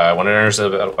Colossus. When it enters the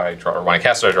battle, when I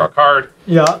cast it, I draw a card.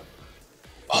 Yeah.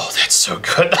 Oh, that's so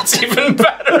good. That's even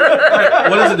better.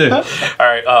 What does it do? All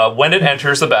right. When it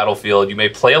enters the battlefield, you may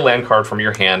play a land card from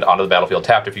your hand onto the battlefield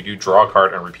tapped. If you do, draw a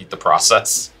card and repeat the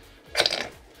process.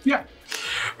 Yeah.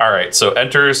 All right. So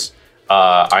enters.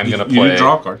 I'm gonna You play. didn't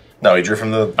draw a card. No, he drew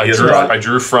from the. I he has drew. a draw. I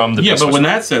drew from the. Yeah, but Prismari. when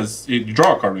that says you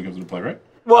draw a card when it comes into play, right?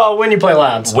 Well, when you play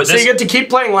lands. With So this- you get to keep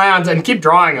playing lands and keep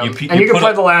drawing them. You pe- and you you can put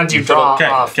play a- the lands you you put a- draw Okay,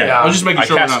 off. okay. Yeah. I was just making I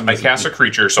sure we're cast, not I missing cast a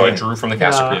creature, so I drew from the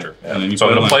caster Yeah. creature. And then you So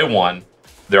I'm put gonna a play land. 1.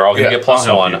 They're all gonna Yeah, get plus I'll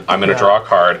help 1. you. I'm gonna draw a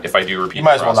card. If I do repeat, You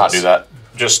might the as well not process. do that.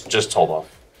 Just hold off.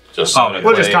 Just Oh, I'm gonna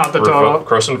we'll just play count the total.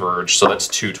 Cross and Verge, so that's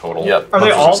 2 total. Yep. Are they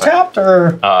That's all what I'm saying. tapped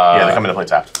or? Yeah, they come into play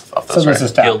tapped. Off So those, this right?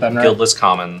 is tapped then, right? Guildless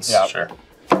Commons. Yeah. Sure.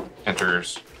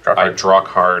 Enters. Draw a I card. draw a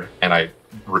card and I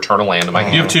return a land to my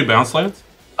hand. Do you have 2 bounce lands?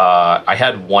 I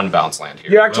had 1 bounce land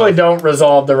here. You actually don't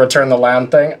resolve the return the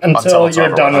land thing until it's you're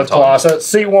over done with, with Colossus.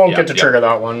 So you won't get to trigger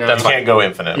that one. You can't go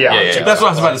infinite. Yeah. That's what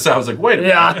I was about to say. I was like, wait a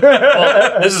minute. Yeah.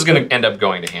 Well, this is going to end up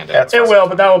going to hand. That's It will,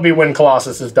 but that will be when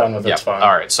Colossus is done with its fun.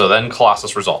 All right, so then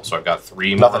Colossus resolves. So I've got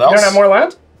 3 more. Nothing else? You don't have more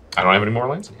land? I don't have any more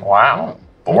lands. Wow.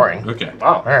 Boring. Okay.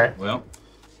 Wow. All right. Well,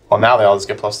 Now they all just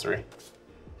get +3.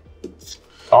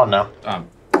 Oh, no. um,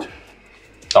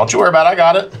 Don't you worry about it. I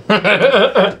got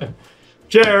it.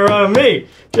 Jeremy!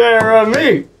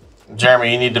 Jeremy!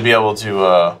 Jeremy, you need to be able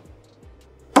to...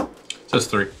 says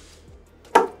 3.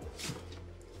 you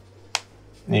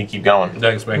need to keep going.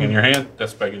 Deck's back in your hand.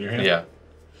 That's back in your hand. Yeah,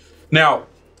 Now,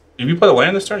 did you play the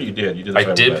land this turn? You did. You did. The I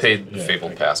Fabled did Passage. pay the Yeah,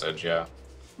 Fabled okay. Passage. Yeah,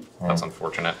 that's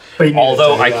unfortunate. But you needed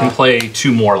Although to, I can play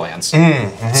 2 more lands, so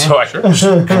I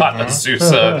got the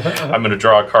Sousa. I'm going to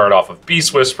draw a card off of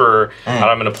Beast Whisperer, and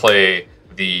I'm going to play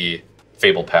the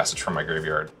Fabled Passage from my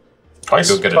graveyard. I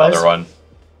go get another one.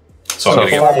 So I'm going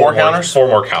to get 4 more counters? 4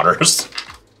 more counters.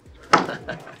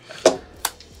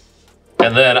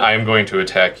 And then I'm going to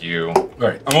attack you All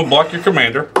right. I'm gonna block your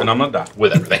commander, and I'm gonna die.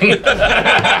 with everything.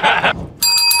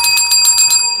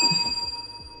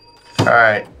 All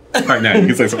right. All right, now you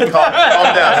can say something. Calm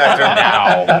down,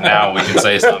 Hector. Now we can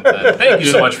say something. Thank you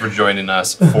so much for joining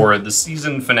us for the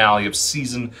season finale of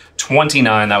season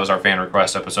 29. That was our fan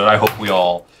request episode. I hope we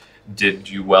all did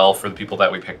you well for the people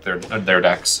that we picked their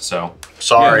decks. So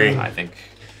Sorry. I think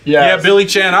Yeah, Billy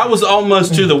Chan. I was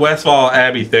almost to the Westfall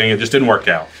Abbey thing. It just didn't work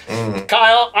out.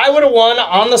 Kyle, I would have won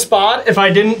on the spot if I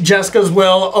didn't Jessica's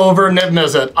Will over Niv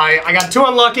Mizzet. I got too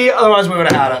unlucky, otherwise we would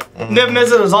have had it. Niv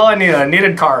Mizzet was all I needed. I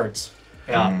needed cards.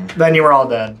 Yeah. Then you were all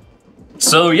dead.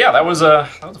 so. Yeah, that was a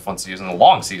fun season, a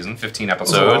long season, 15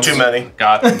 episodes. Too many.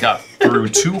 Got through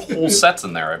 2 whole sets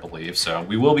in there, I believe. So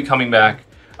we will be coming back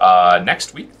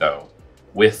next week though,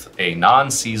 with a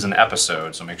non-season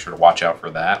episode, so make sure to watch out for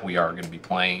that. We are going to be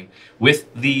playing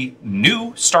with the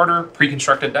new starter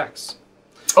pre-constructed decks.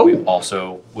 Oh. We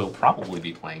also will probably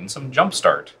be playing some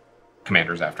Jumpstart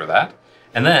commanders after that,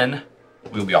 and then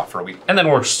we'll be off for a week, and then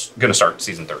we're going to start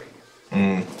season 30.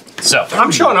 So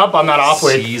I'm showing up on that off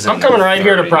week. Season I'm coming right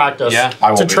here to 30. practice. Yeah, I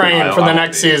to won't be. train I for the won't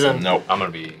next be. season. Nope. I'm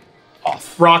going to be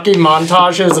off. Rocky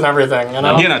montages and everything, you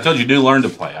know? Again, I told you to learn to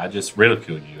play. I just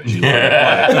ridiculed you as you learn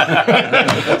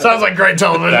to play. Sounds like great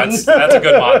television. That's a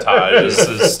good montage. This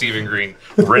is Stephen Green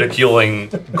ridiculing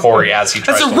Corey as he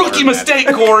tries That's a to rookie learn mistake,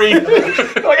 Corey.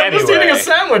 Like, I'm just Anyway. eating a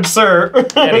sandwich, sir.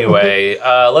 Anyway,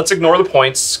 let's ignore the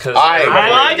points because I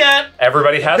like it.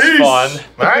 everybody has Peace. fun.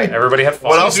 All right. Eveverybody had fun.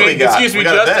 What else do we got? Excuse me, We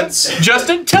got Justin. events.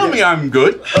 Justin, tell me I'm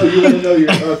good. Oh, you want to know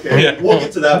your... Okay, Yeah. we'll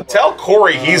get to that part. Tell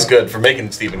Corey he's good for making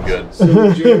Steven good. So,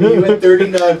 Jeremy, you had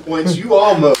 39 points. You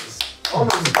almost. A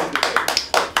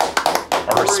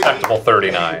respectable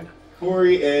 39.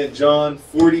 Corey and John,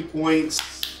 40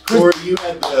 points. Corey, you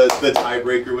had the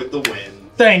tiebreaker with the win.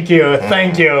 Thank you,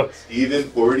 thank you. Steven,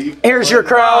 40. Here's your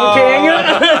crown, king.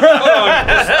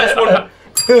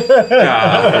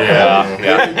 Yeah.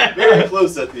 Very, very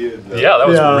close at the end, though. Yeah, that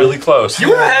was Yeah. really close. You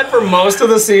were ahead for most of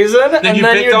the season, Then and you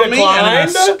then picked you on me, and then I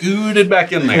declined. scooted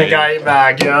back in And there. I got you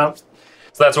back, yeah.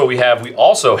 So that's what we have. We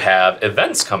also have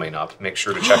events coming up. Make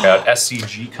sure to check out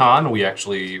SCG Con. We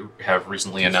actually have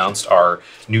recently announced our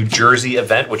New Jersey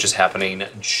event, which is happening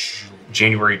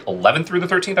January 11th through the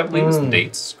 13th, I believe is the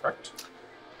dates, correct?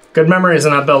 Good memories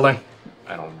in that building.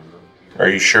 I don't remember. Are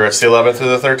you sure it's the 11th through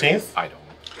the 13th? I don't.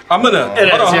 I'm gonna It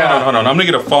hold is, on, yeah. hold on. I'm gonna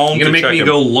get a phone You're to going to check make me it.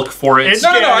 go look for it? It's No,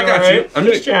 I got January. you. I'm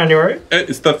gonna- It's January.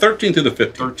 It's the 13th to the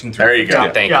 15th. 13th through There you the go.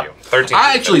 15th. Thank Yeah. you. 13th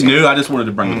I through actually 15th. knew. I just wanted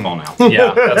to bring the phone out.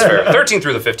 Yeah, that's fair. 13th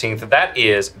through the 15th. That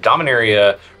is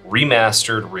Dominaria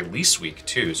Remastered Release Week,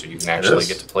 too. So you can actually is.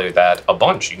 get to play that a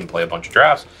bunch. You can play a bunch of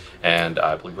drafts. And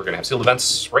I believe we're going to have sealed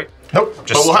events, right? Nope. But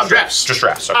we'll have drafts. Just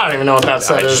drafts. I don't even know what that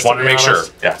set I is. just wanted to make sure.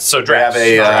 Yeah. So We drafts. have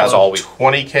a drafts all week.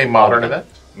 20K modern event.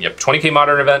 Yep, 20K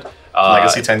Modern event.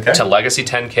 Legacy 10K? To Legacy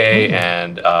 10K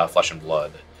and Flesh and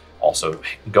Blood. Also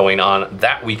going on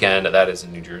that weekend. That is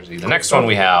in New Jersey. The next one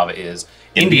we have is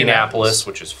Indianapolis,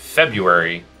 which is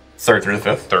February 3rd through the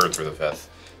 5th. 3rd through the 5th.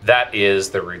 That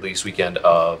is the release weekend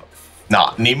of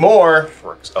Not anymore.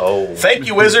 Works. Oh. Thank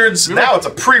you, Wizards. Now it's a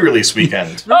pre-release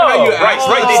weekend. Oh, you right, asked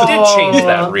right. us? They did change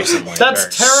that recently. That's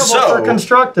Very- terrible So- for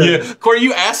constructed. Yeah, Corey,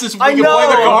 you asked us if we I could play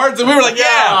the know. cards, and we were like,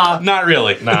 Yeah. not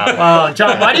really. Nah.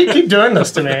 John, why do you keep doing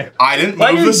this to me? I didn't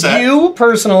Why move do the set, you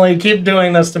personally keep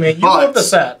doing this to me? You But- moved the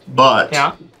set. but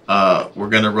Yeah. we're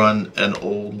gonna run an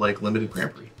old like limited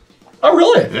Grand Prix. Oh,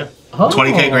 really? Yeah. Oh.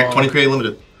 20K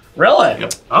limited. Really?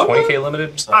 Yep. Okay. 20K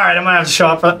limited. All right, I'm gonna have to show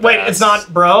up for that. Wait, Yes. it's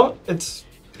not bro. It's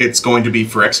It's going to be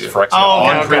Phyrexia. Phyrexia Oh, okay,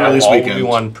 on okay. pre-release all weekend. will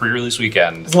be on pre-release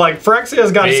weekend. It's like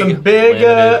Phyrexia's got Big, some big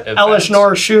limited Elish events.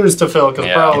 Nor shoes to fill because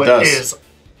Yeah, bro, it does. is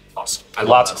awesome. I love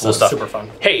Lots that of cool stuff. Super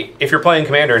fun. Hey, if you're playing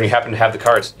Commander and you happen to have the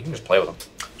cards, you can just play with them.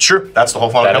 Sure, that's the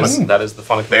whole fun of coming. That is the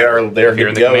fun of They are Commander. they are Here good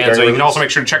in to the go. Command during Zone. You can release. also make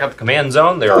sure to check out the Command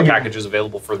Zone. There are packages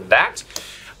available for that.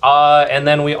 And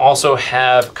then we also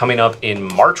have coming up in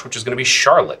March, which is going to be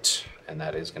Charlotte. And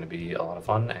that is going to be a lot of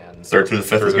fun. And 3rd through the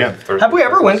 5th again. Have we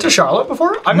ever went to Charlotte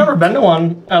before? I've never been to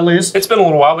one, at least. It's been a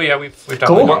little while, but yeah, we've done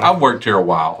Cool. that. Well, I've worked here a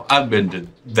while. I've been to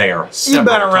there. You've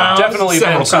been around. Definitely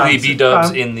been several to the times.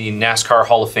 B-Dubs in the NASCAR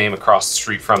Hall of Fame across the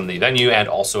street from the venue, and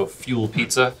also Fuel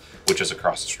Pizza, which is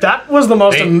across the street. That was the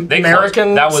most They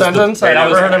American closed. That was the- sentence I've that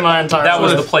ever was- heard in my entire That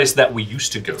was life. the place that we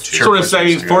used to go to. Sort of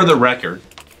say, for the record,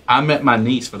 I met my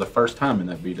niece for the first time in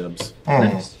that B-Dubs.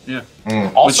 Yeah.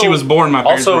 Also, When she was born, my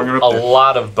parents also brought her a up there.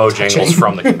 lot of Bojangles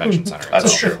from the convention center. That's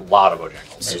itself. true. A lot of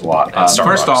Bojangles. There's a lot. And Starbucks.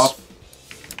 First off,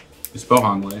 it's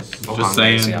Bohanglays. Bohanglays, Just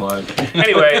saying, yeah. like.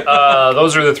 Anyway,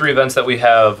 those are the 3 events that we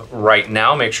have right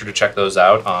now. Make sure to check those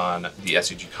out on the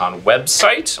SCG Con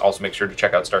website. Also, make sure to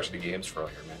check out Star City Games for all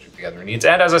your Magic the Gathering needs.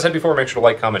 And as I said before, make sure to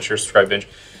like, comment, share, subscribe, binge.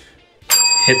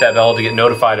 Hit that bell to get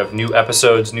notified of new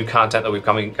episodes, new content that we've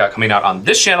got coming out on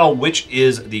this channel, which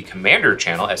is the Commander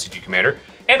channel, SCG Commander.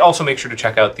 And also make sure to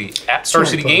check out the at Star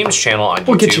City Games channel on YouTube.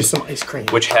 We'll get you some ice cream.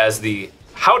 Which has the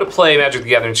How to Play Magic the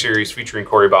Gathering series featuring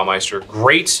Corey Baumeister.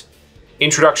 Great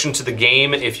introduction to the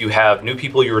game if you have new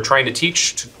people you are trying to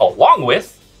teach, along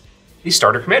with the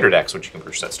starter Commander decks, which you can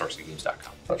purchase at StarCityGames.com.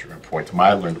 I thought you were going to point to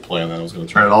my learn to play, and then I was going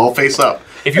to turn it all face up.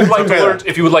 If you would like to learn,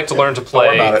 to worry about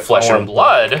play it. Flesh Don't and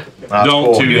Blood, That's Don't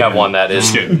cool. tune you have one that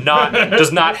is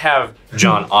does not have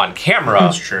John on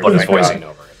camera, true. but is Thank voicing God.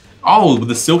 over it. Oh, with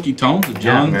the silky tones of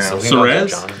John Yeah. Suarez.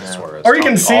 John Suarez. Or you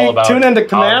can Talking all about tune into how to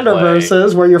Commander play.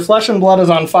 Versus, where your flesh and blood is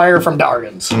on fire from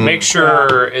Dargans. Make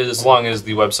sure, as long as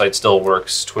the website still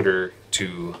works, Twitter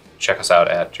to check us out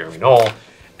at Jeremy Knoll,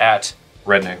 at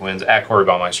Redneck Wins, at Corey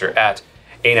Baumeister, at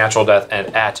A Natural Death,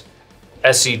 and at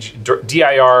SCG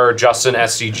DIR Justin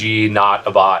SCG, not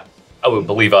a bot. Oh,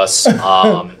 believe us. You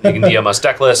can DM us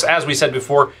deck lists. As we said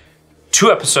before,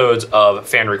 2 episodes of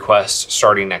fan requests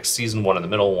starting next season, 1 in the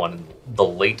middle, 1 in the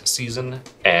late season,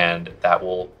 and that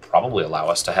will probably allow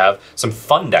us to have some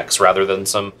fun decks rather than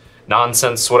some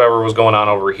nonsense, whatever was going on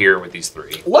over here with these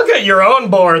 3. Look at your own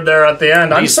board there at the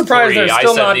end. I'm These surprised 3. there's I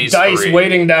still said not these dice 3.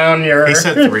 weighting down your. He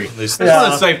said 3. These I just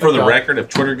want to say for the record, if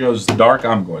Twitter goes dark,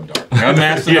 I'm going dark. I'm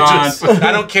Mastodon.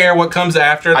 I don't care what comes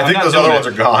after. I think those other ones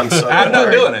are gone. So I'm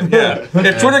not doing it. Yeah.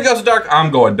 If Twitter goes dark,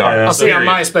 I'm going dark. I'll see you on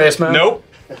Period. MySpace, man. Nope.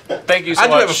 Thank you so I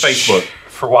do much have a Facebook.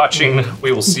 for watching.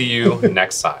 We will see you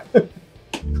next time.